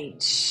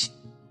cage,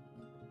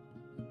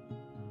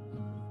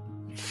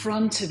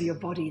 front of your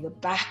body, the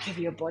back of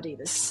your body,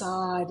 the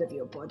side of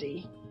your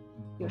body,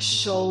 your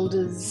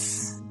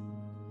shoulders,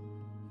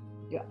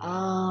 your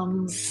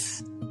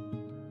arms,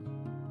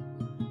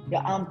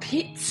 your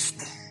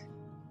armpits,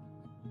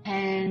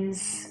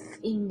 hands,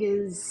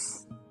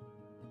 fingers,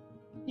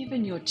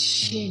 even your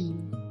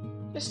chin.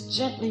 Just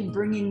gently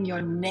bringing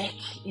your neck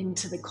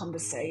into the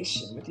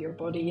conversation with your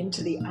body,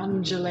 into the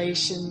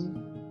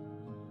undulation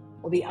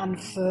or the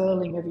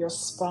unfurling of your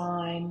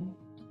spine.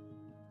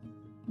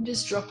 And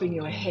just dropping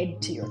your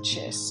head to your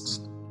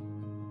chest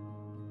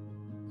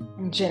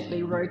and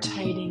gently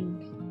rotating.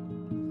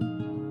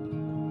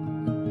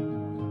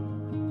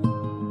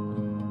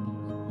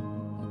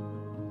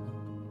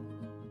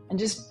 And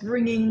just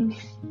bringing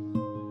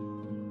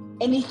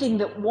anything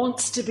that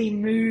wants to be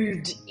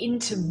moved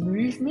into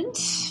movement,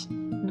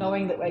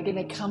 knowing that we're going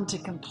to come to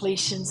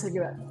completion, so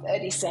you're at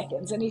 30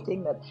 seconds.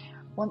 Anything that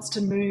wants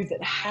to move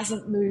that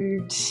hasn't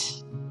moved.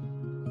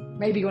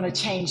 Maybe you want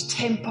to change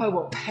tempo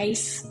or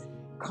pace,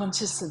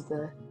 conscious of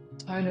the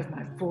tone of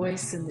my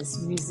voice and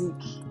this music.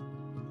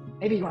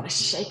 Maybe you want to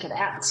shake it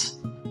out,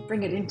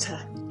 bring it into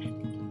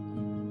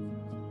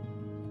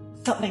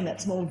something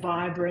that's more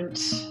vibrant.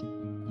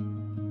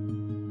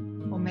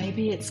 Or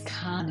maybe it's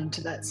calm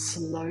into that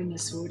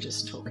slowness we were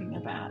just talking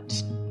about.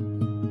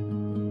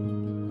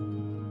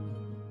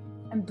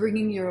 And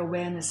bringing your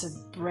awareness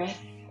of breath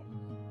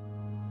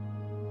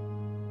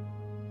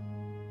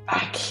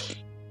back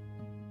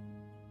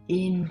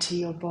into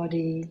your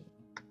body.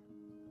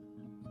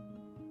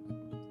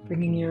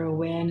 Bringing your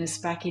awareness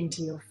back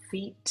into your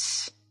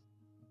feet.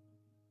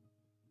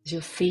 As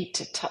your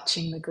feet are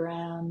touching the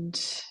ground.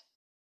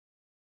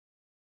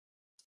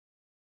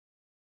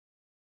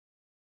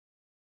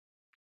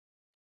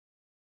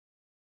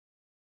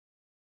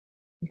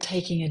 And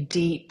taking a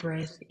deep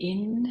breath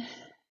in.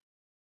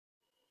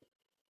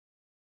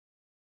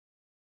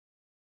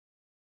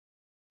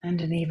 And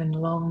an even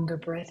longer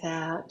breath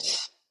out.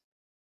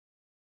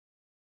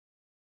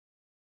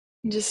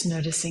 And just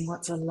noticing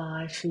what's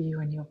alive for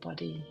you in your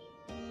body.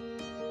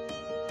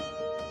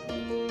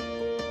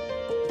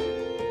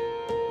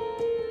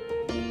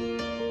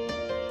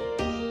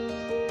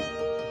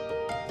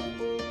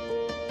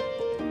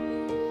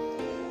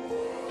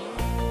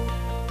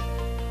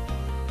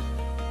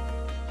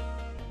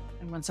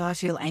 And once I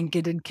feel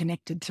anchored and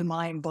connected to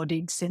my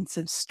embodied sense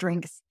of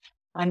strength,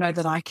 I know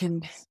that I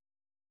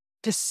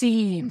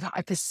perceive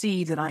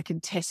that I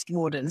can test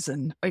waters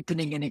and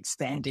opening and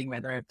expanding,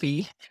 whether it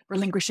be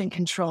relinquishing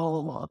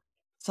control or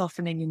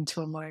softening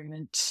into a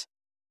moment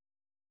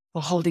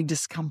or holding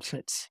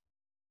discomfort.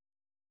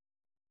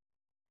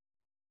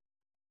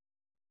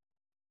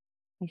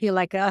 I feel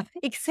like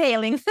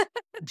exhaling,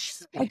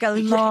 like a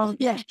long.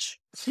 Yeah,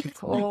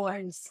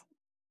 always.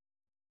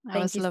 That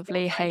Thank was you so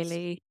lovely, much.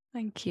 Hayley.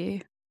 Thank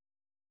you.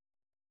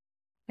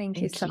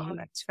 Thank you Thank so you.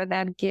 much for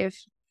that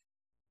gift.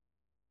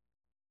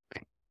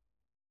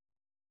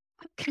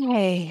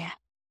 Okay.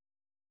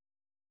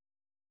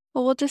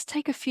 Well, we'll just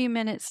take a few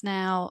minutes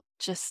now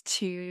just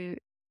to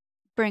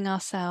bring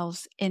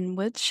ourselves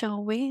inward,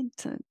 shall we?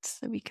 So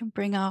we can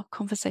bring our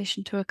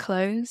conversation to a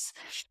close.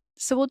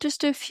 So we'll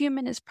just do a few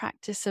minutes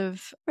practice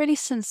of really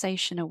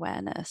sensation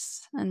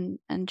awareness and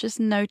just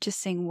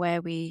noticing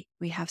where we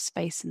have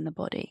space in the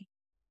body.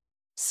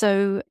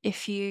 So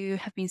if you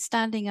have been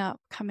standing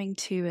up, coming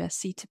to a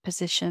seated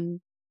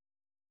position,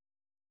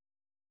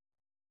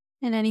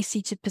 in any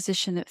seated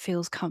position that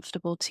feels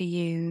comfortable to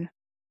you,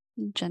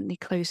 gently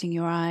closing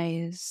your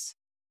eyes,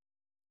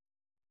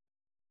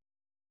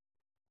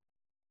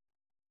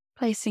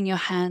 placing your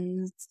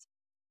hands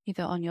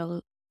either on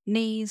your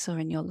knees or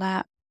in your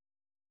lap.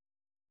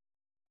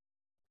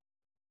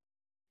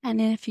 And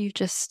if you've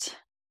just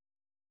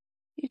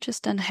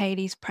done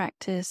Hayley's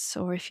practice,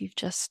 or if you've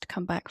just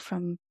come back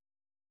from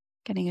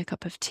getting a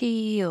cup of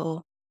tea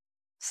or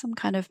some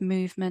kind of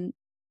movement,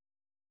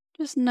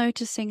 just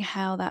noticing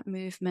how that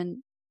movement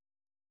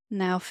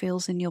now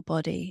feels in your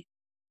body.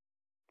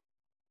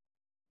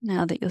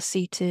 Now that you're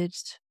seated,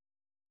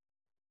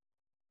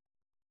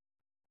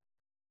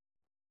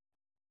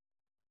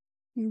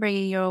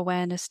 bringing your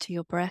awareness to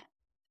your breath.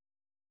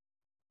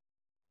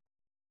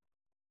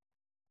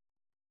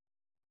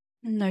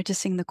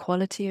 Noticing the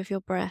quality of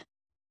your breath.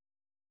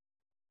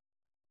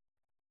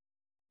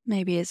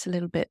 Maybe it's a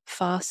little bit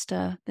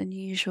faster than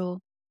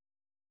usual.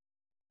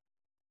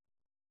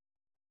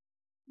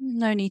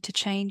 No need to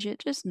change it,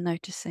 just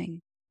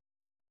noticing.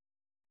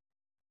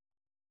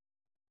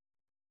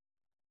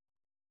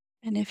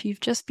 And if you've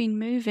just been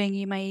moving,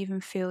 you may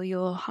even feel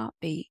your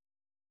heartbeat.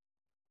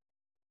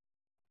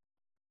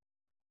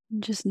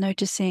 And just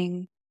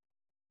noticing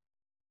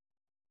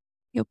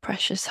your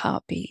precious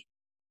heartbeat.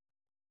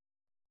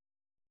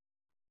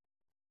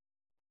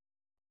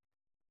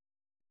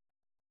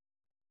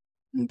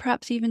 And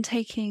perhaps even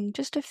taking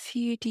just a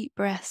few deep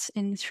breaths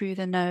in through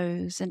the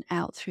nose and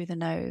out through the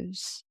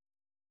nose.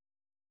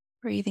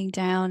 Breathing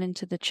down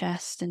into the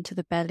chest, into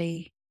the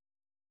belly.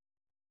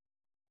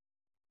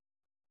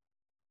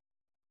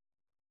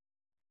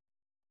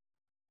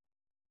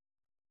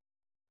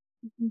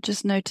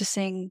 Just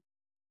noticing,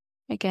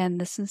 again,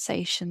 the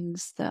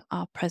sensations that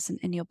are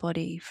present in your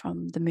body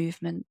from the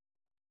movement.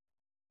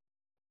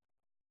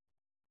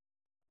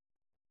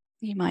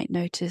 You might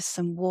notice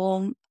some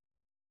warmth,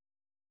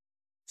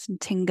 some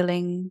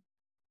tingling,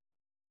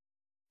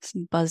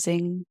 some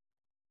buzzing,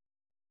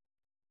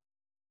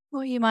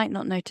 or you might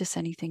not notice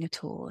anything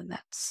at all, and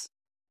that's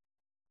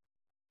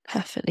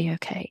perfectly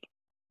okay.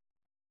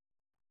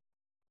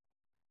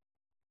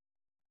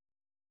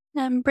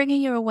 And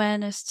bringing your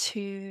awareness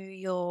to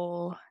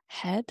your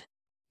head,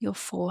 your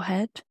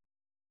forehead,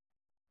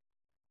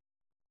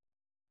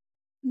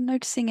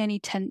 noticing any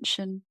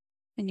tension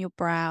in your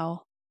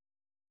brow,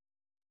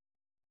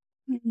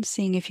 and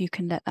seeing if you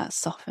can let that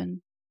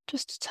soften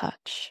just a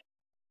touch.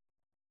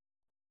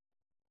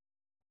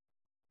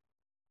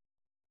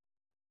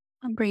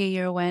 And bringing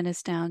your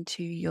awareness down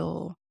to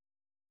your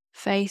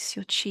face,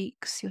 your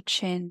cheeks, your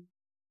chin,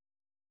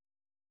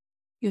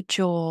 your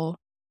jaw.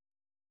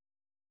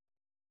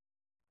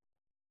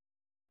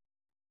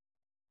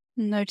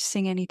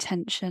 Noticing any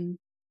tension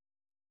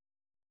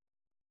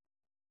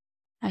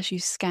as you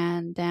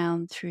scan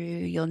down through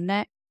your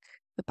neck,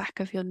 the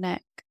back of your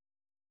neck,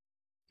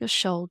 your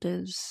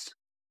shoulders.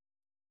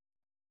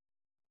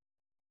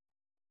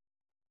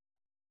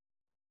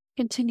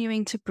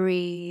 Continuing to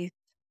breathe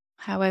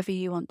however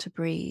you want to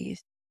breathe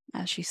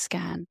as you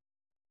scan.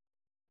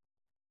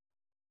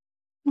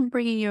 And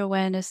bringing your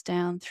awareness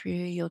down through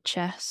your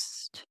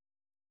chest,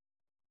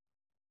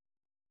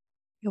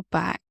 your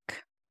back,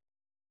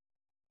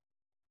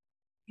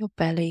 your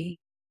belly,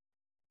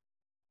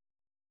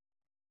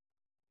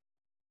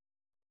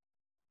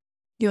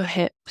 your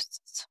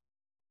hips,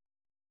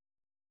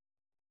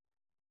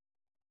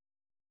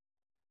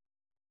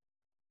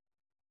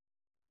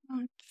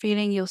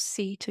 feeling your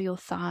seat or your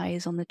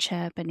thighs on the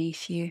chair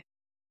beneath you.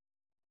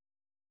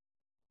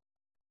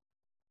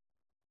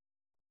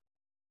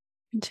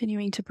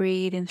 Continuing to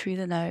breathe in through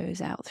the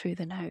nose, out through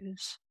the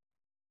nose.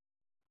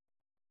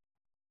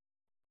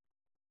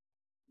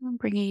 And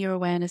bringing your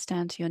awareness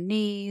down to your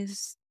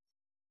knees,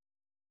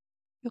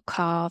 your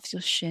calves,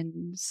 your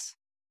shins,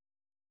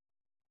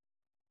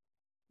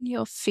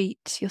 your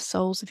feet, your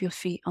soles of your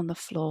feet on the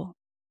floor.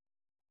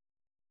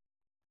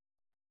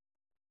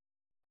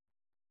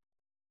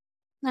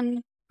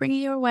 And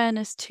bringing your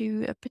awareness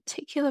to a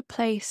particular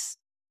place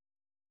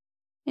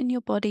in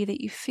your body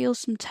that you feel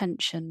some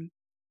tension,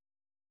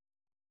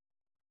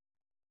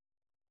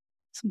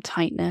 some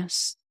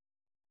tightness,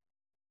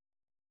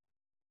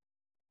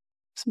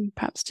 some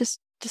perhaps just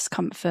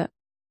discomfort.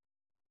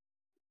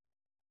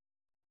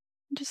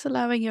 Just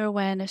allowing your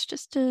awareness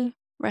just to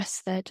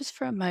rest there just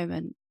for a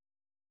moment.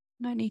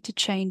 No need to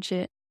change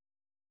it.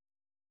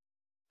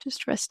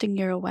 Just resting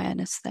your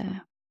awareness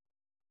there.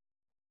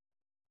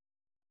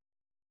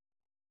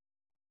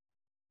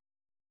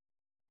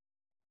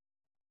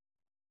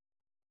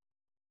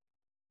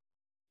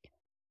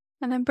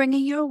 And then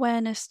bringing your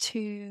awareness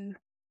to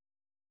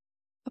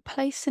a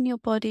place in your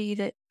body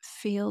that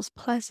feels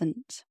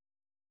pleasant,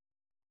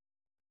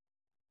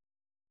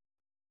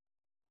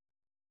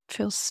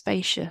 feels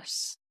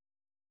spacious.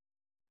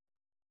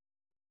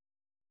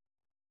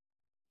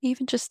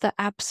 Even just the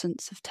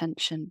absence of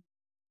tension.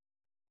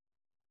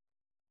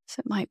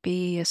 So it might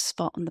be a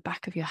spot on the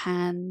back of your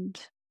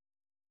hand,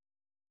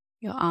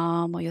 your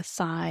arm or your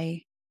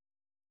thigh.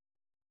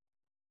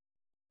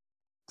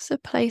 It's a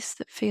place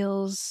that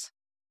feels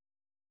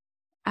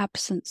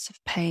absence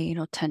of pain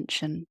or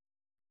tension.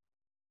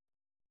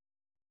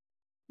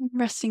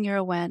 Resting your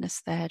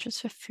awareness there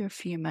just for a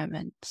few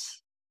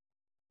moments.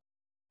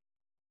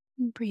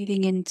 And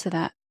breathing into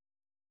that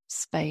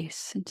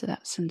space, into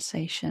that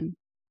sensation.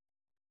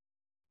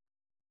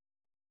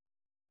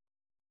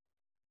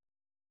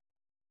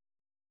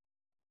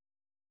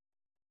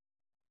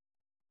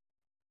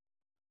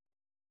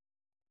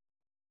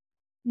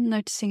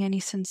 Noticing any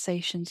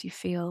sensations you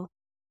feel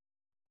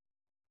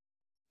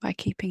by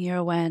keeping your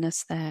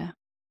awareness there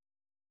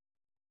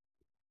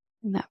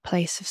in that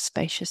place of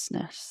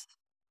spaciousness.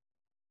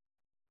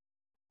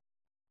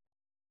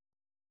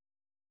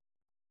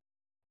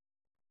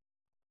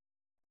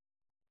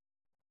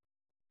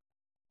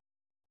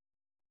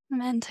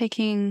 And then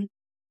taking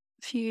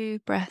a few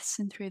breaths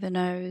in through the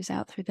nose,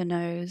 out through the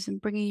nose, and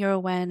bringing your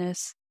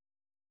awareness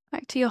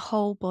back to your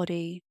whole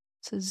body.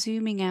 So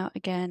zooming out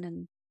again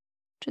and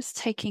just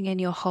taking in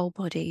your whole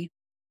body,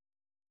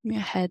 from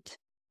your head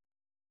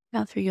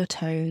down through your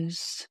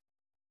toes.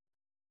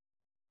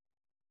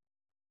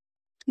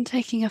 And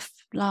taking a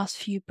last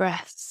few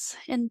breaths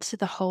into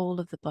the whole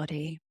of the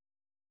body.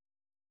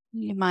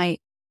 You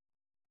might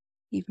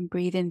even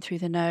breathe in through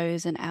the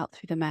nose and out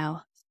through the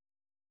mouth.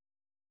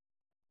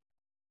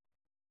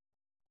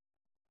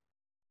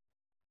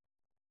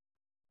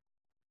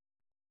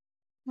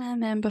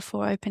 And then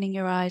before opening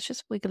your eyes,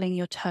 just wiggling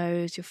your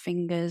toes, your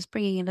fingers,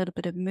 bringing a little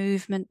bit of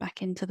movement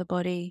back into the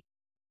body,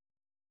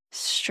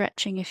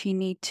 stretching if you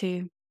need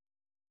to,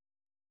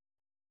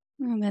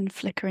 and then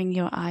flickering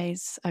your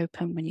eyes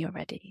open when you're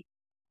ready.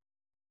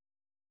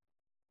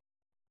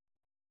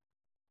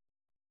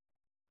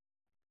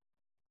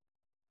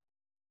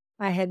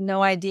 I had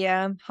no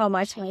idea how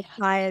much my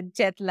tired,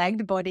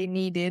 jet-lagged body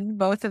needed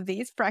both of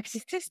these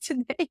practices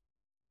today.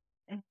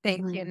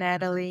 Thank you,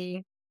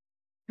 Natalie.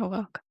 You're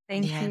welcome.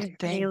 Thank you,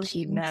 Thank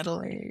you, Hayley.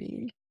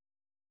 Natalie.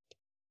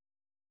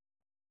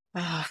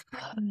 Ah.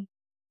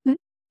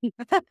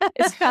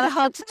 It's kind of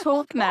hard to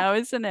talk now,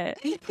 isn't it?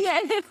 Yeah,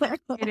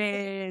 it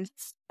is.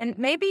 And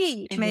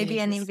maybe It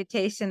an is.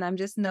 invitation. I'm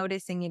just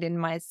noticing it in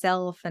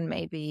myself, and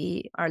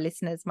maybe our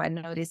listeners might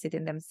notice it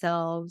in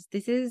themselves.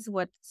 This is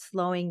what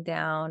slowing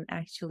down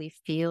actually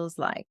feels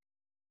like.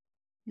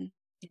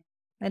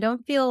 I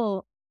don't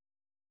feel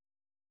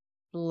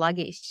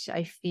sluggish.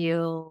 I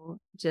feel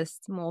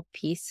just more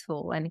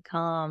peaceful and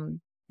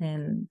calm,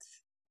 and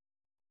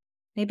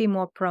maybe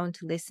more prone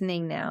to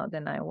listening now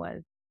than I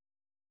was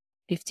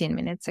 15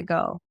 minutes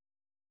ago.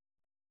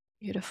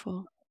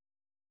 Beautiful.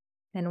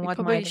 And We what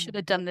probably might should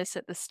have done this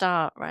at the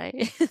start,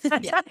 right?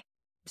 Yeah.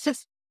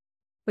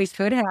 We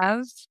could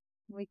have.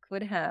 We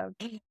could have.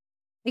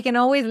 We can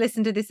always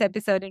listen to this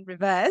episode in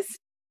reverse.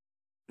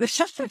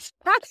 Start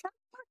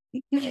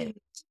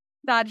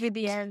with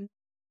the end.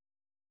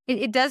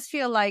 It does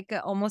feel like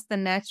almost a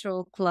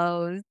natural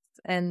close.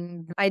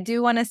 And I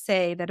do want to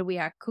say that we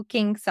are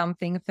cooking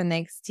something for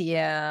next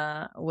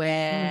year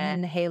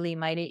when Hayley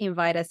might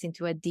invite us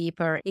into a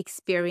deeper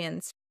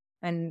experience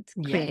and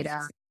create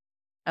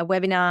a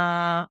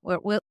webinar.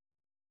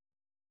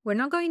 We're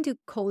not going to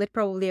call it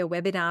probably a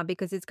webinar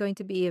because it's going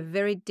to be a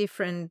very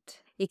different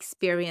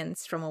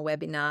experience from a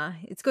webinar.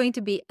 It's going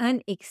to be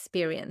an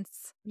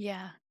experience.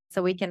 Yeah.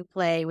 So we can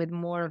play with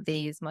more of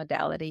these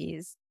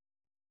modalities.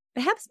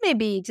 Perhaps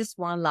maybe just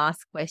one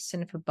last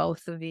question for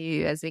both of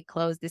you as we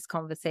close this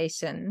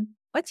conversation.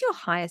 What's your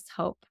highest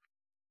hope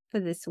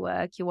for this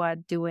work you are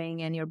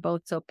doing and you're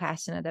both so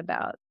passionate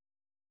about?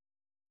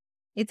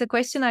 It's a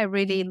question I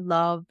really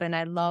love, and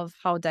I love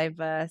how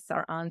diverse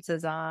our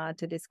answers are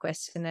to this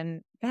question.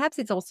 And perhaps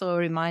it's also a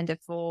reminder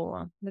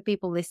for the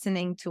people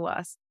listening to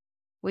us.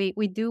 We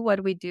do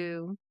what we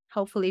do,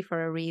 hopefully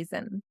for a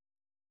reason.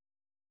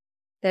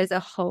 There's a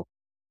hope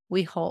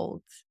we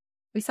hold.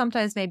 We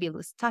sometimes maybe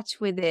lose touch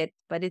with it,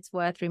 but it's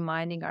worth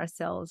reminding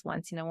ourselves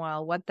once in a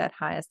while what that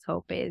highest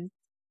hope is.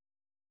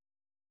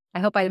 I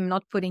hope I'm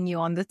not putting you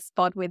on the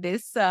spot with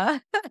this.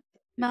 No,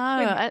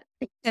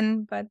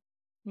 But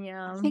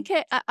yeah, I think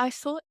I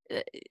thought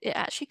it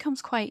actually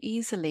comes quite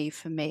easily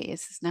for me.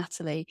 This is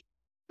Natalie.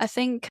 I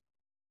think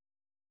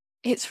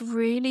it's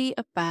really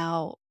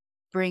about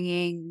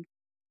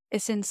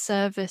it's in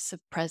service of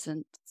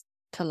presence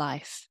to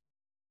life.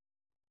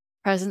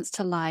 Presence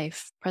to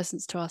life,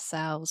 presence to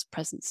ourselves,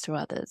 presence to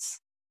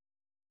others.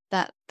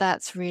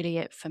 That's really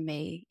it for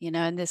me,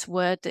 and this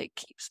word that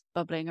keeps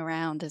bubbling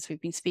around as we've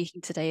been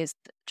speaking today is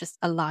just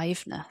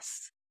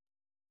aliveness.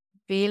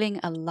 Feeling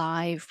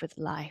alive with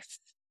life.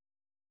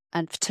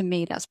 And to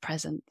me, that's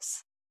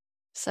presence.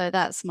 So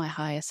that's my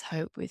highest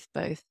hope with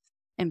both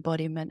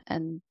embodiment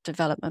and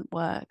development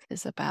work,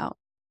 is about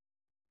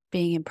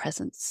being in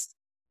presence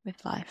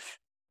with life.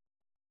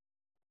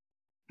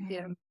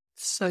 Yeah,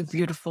 so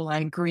beautiful. I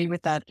agree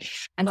with that.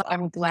 And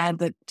I'm glad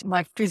that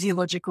my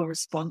physiological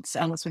response,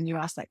 Alice, when you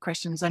asked that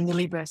question, was I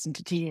nearly burst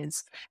into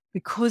tears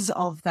because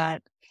of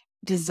that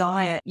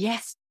desire,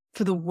 yes,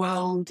 for the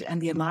world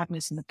and the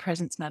aliveness and the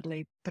presence,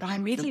 Natalie. But I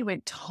immediately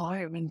went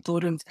home and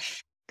thought of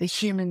the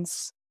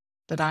humans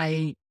that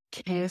I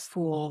care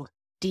for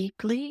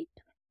deeply,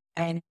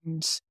 and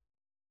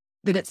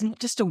that it's not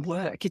just a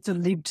work, it's a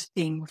lived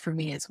thing for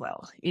me as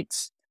well.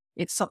 It's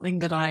something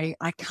that I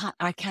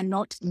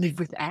cannot live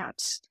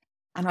without.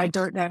 And I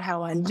don't know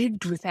how I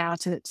lived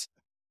without it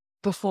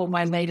before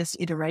my latest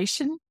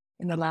iteration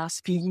in the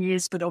last few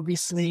years. But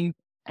obviously,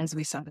 as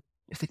we started,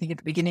 if we think at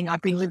the beginning,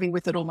 I've been living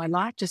with it all my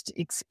life, just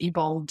it's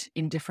evolved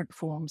in different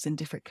forms and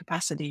different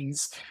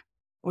capacities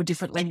or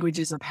different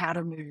languages of how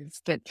to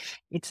move. But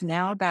it's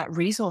now about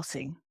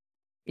resourcing.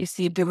 It's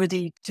the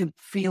ability to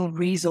feel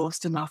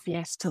resourced enough,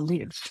 yes, to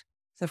live.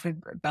 So if we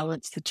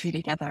balance the two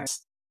together,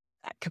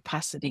 that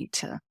capacity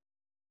to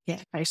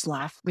face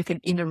life with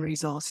an inner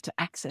resource to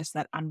access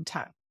that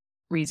untapped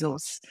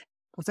resource.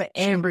 For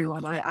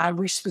everyone, I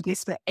wish for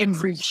this for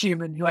every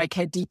human who I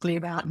care deeply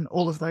about and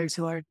all of those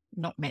who are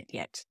not met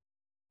yet.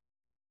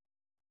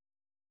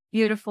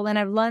 Beautiful. And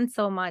I've learned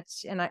so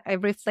much, and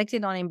I've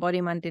reflected on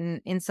embodiment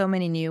in so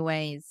many new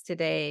ways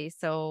today.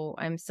 So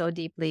I'm so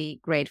deeply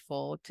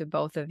grateful to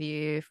both of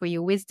you for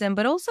your wisdom,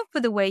 but also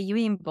for the way you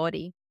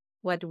embody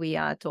what we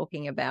are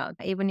talking about,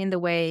 even in the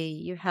way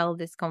you held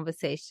this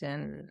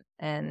conversation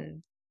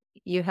and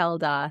you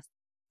held us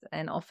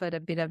and offered a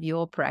bit of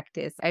your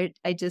practice.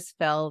 I just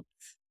felt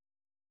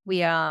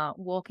we are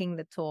walking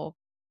the talk,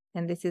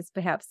 and this is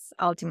perhaps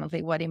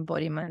ultimately what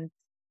embodiment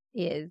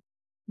is,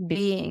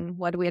 being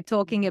what we're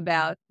talking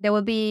about. There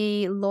will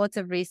be lots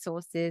of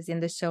resources in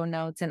the show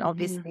notes, and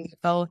obviously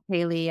both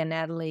Hayley and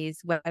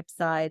Natalie's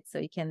websites, so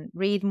you can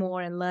read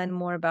more and learn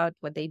more about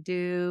what they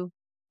do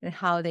and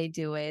how they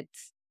do it.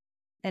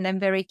 And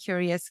I'm very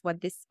curious what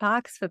this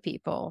sparks for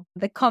people.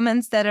 The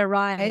comments that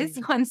arise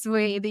once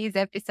these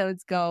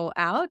episodes go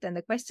out, and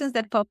the questions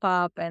that pop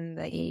up, and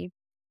the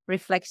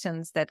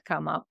reflections that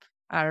come up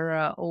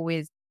are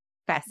always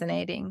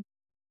fascinating.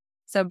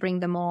 So bring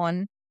them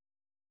on.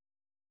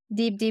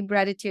 Deep, deep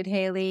gratitude,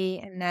 Hayley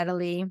and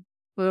Natalie,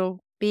 for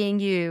being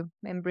you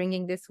and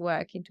bringing this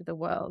work into the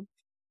world.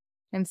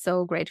 I'm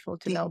so grateful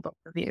to know both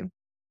of you.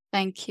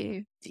 Thank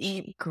you.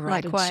 Deep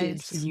gratitude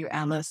Likewise. for you,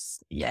 Alice.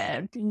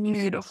 Yeah,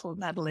 beautiful,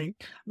 Natalie.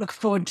 Look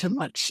forward to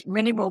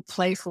many more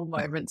playful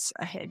moments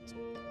ahead.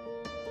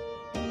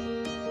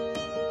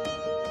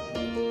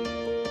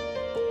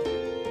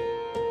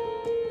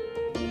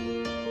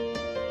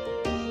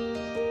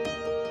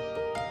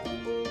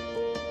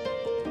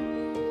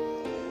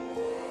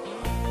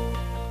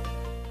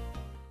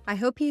 I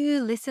hope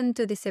you listened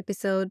to this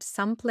episode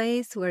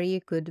someplace where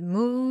you could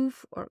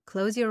move or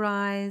close your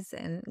eyes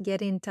and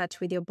get in touch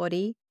with your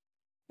body.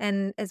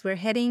 And as we're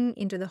heading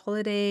into the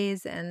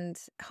holidays and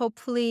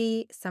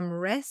hopefully some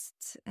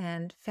rest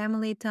and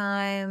family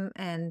time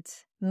and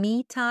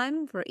me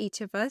time for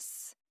each of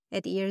us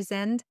at year's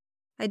end,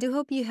 I do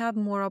hope you have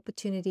more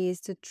opportunities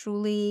to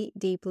truly,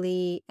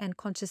 deeply, and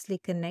consciously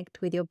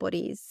connect with your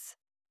bodies.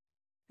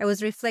 I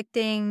was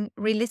reflecting,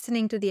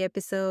 re-listening to the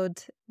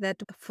episode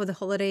that for the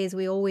holidays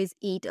we always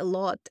eat a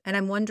lot. And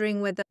I'm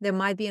wondering whether there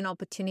might be an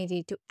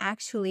opportunity to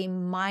actually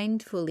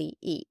mindfully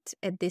eat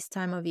at this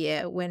time of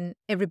year when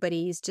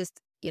everybody is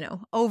just,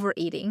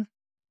 overeating.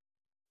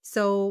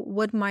 So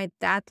what might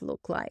that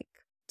look like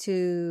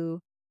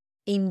to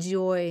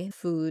enjoy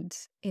food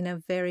in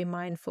a very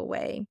mindful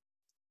way?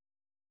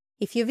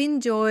 If you've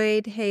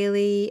enjoyed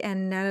Hayley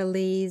and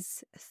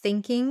Natalie's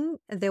thinking,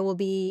 there will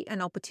be an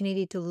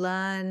opportunity to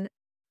learn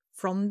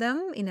from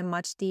them in a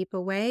much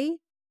deeper way.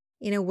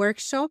 In a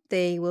workshop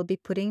they will be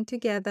putting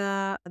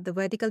together, the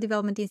Vertical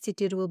Development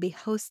Institute will be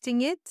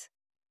hosting it.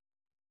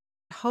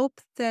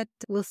 Hope that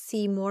we'll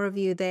see more of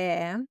you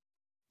there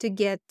to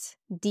get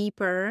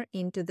deeper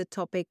into the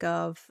topic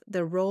of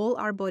the role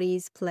our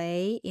bodies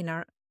play in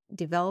our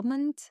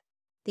development,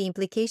 the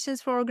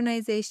implications for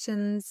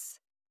organizations,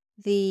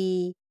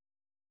 the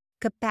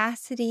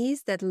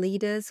capacities that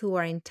leaders who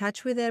are in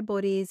touch with their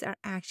bodies are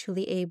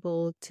actually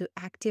able to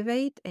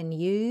activate and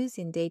use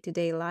in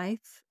day-to-day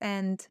life,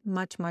 and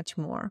much, much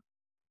more.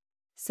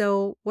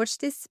 So watch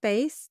this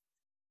space.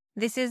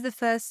 This is the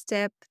first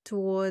step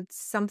towards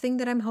something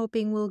that I'm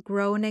hoping will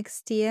grow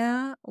next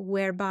year,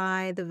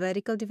 whereby the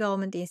Vertical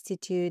Development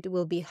Institute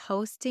will be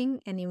hosting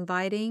and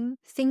inviting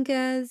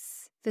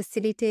thinkers,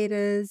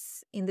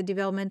 facilitators in the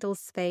developmental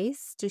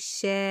space to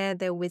share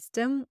their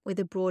wisdom with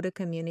a broader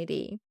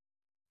community.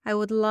 I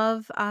would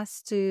love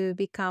us to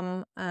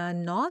become a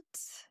knot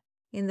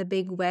in the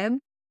big web,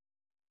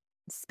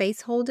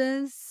 space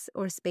holders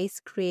or space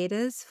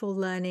creators for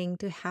learning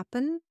to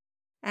happen.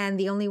 And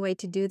the only way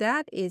to do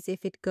that is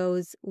if it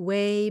goes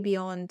way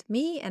beyond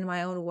me and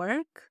my own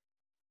work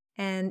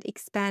and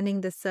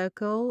expanding the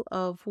circle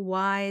of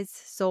wise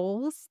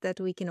souls that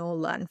we can all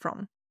learn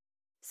from.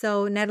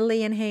 So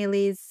Natalie and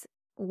Hayley's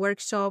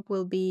workshop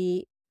will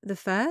be the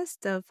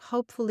first of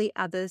hopefully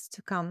others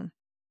to come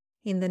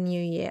in the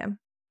new year.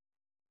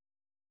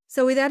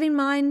 So with that in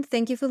mind,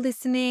 thank you for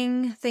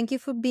listening. Thank you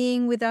for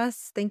being with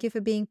us. Thank you for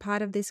being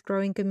part of this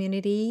growing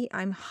community.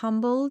 I'm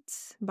humbled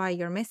by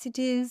your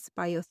messages,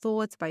 by your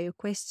thoughts, by your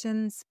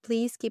questions.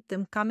 Please keep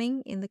them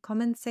coming in the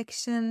comment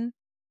section.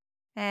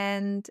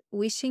 And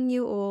wishing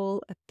you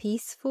all a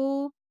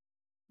peaceful,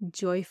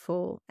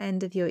 joyful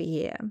end of your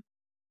year.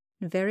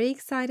 Very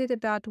excited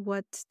about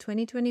what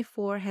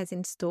 2024 has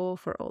in store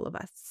for all of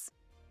us.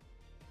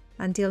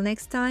 Until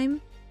next time,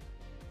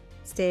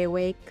 stay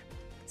awake,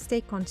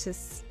 stay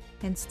conscious,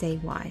 and stay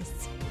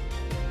wise.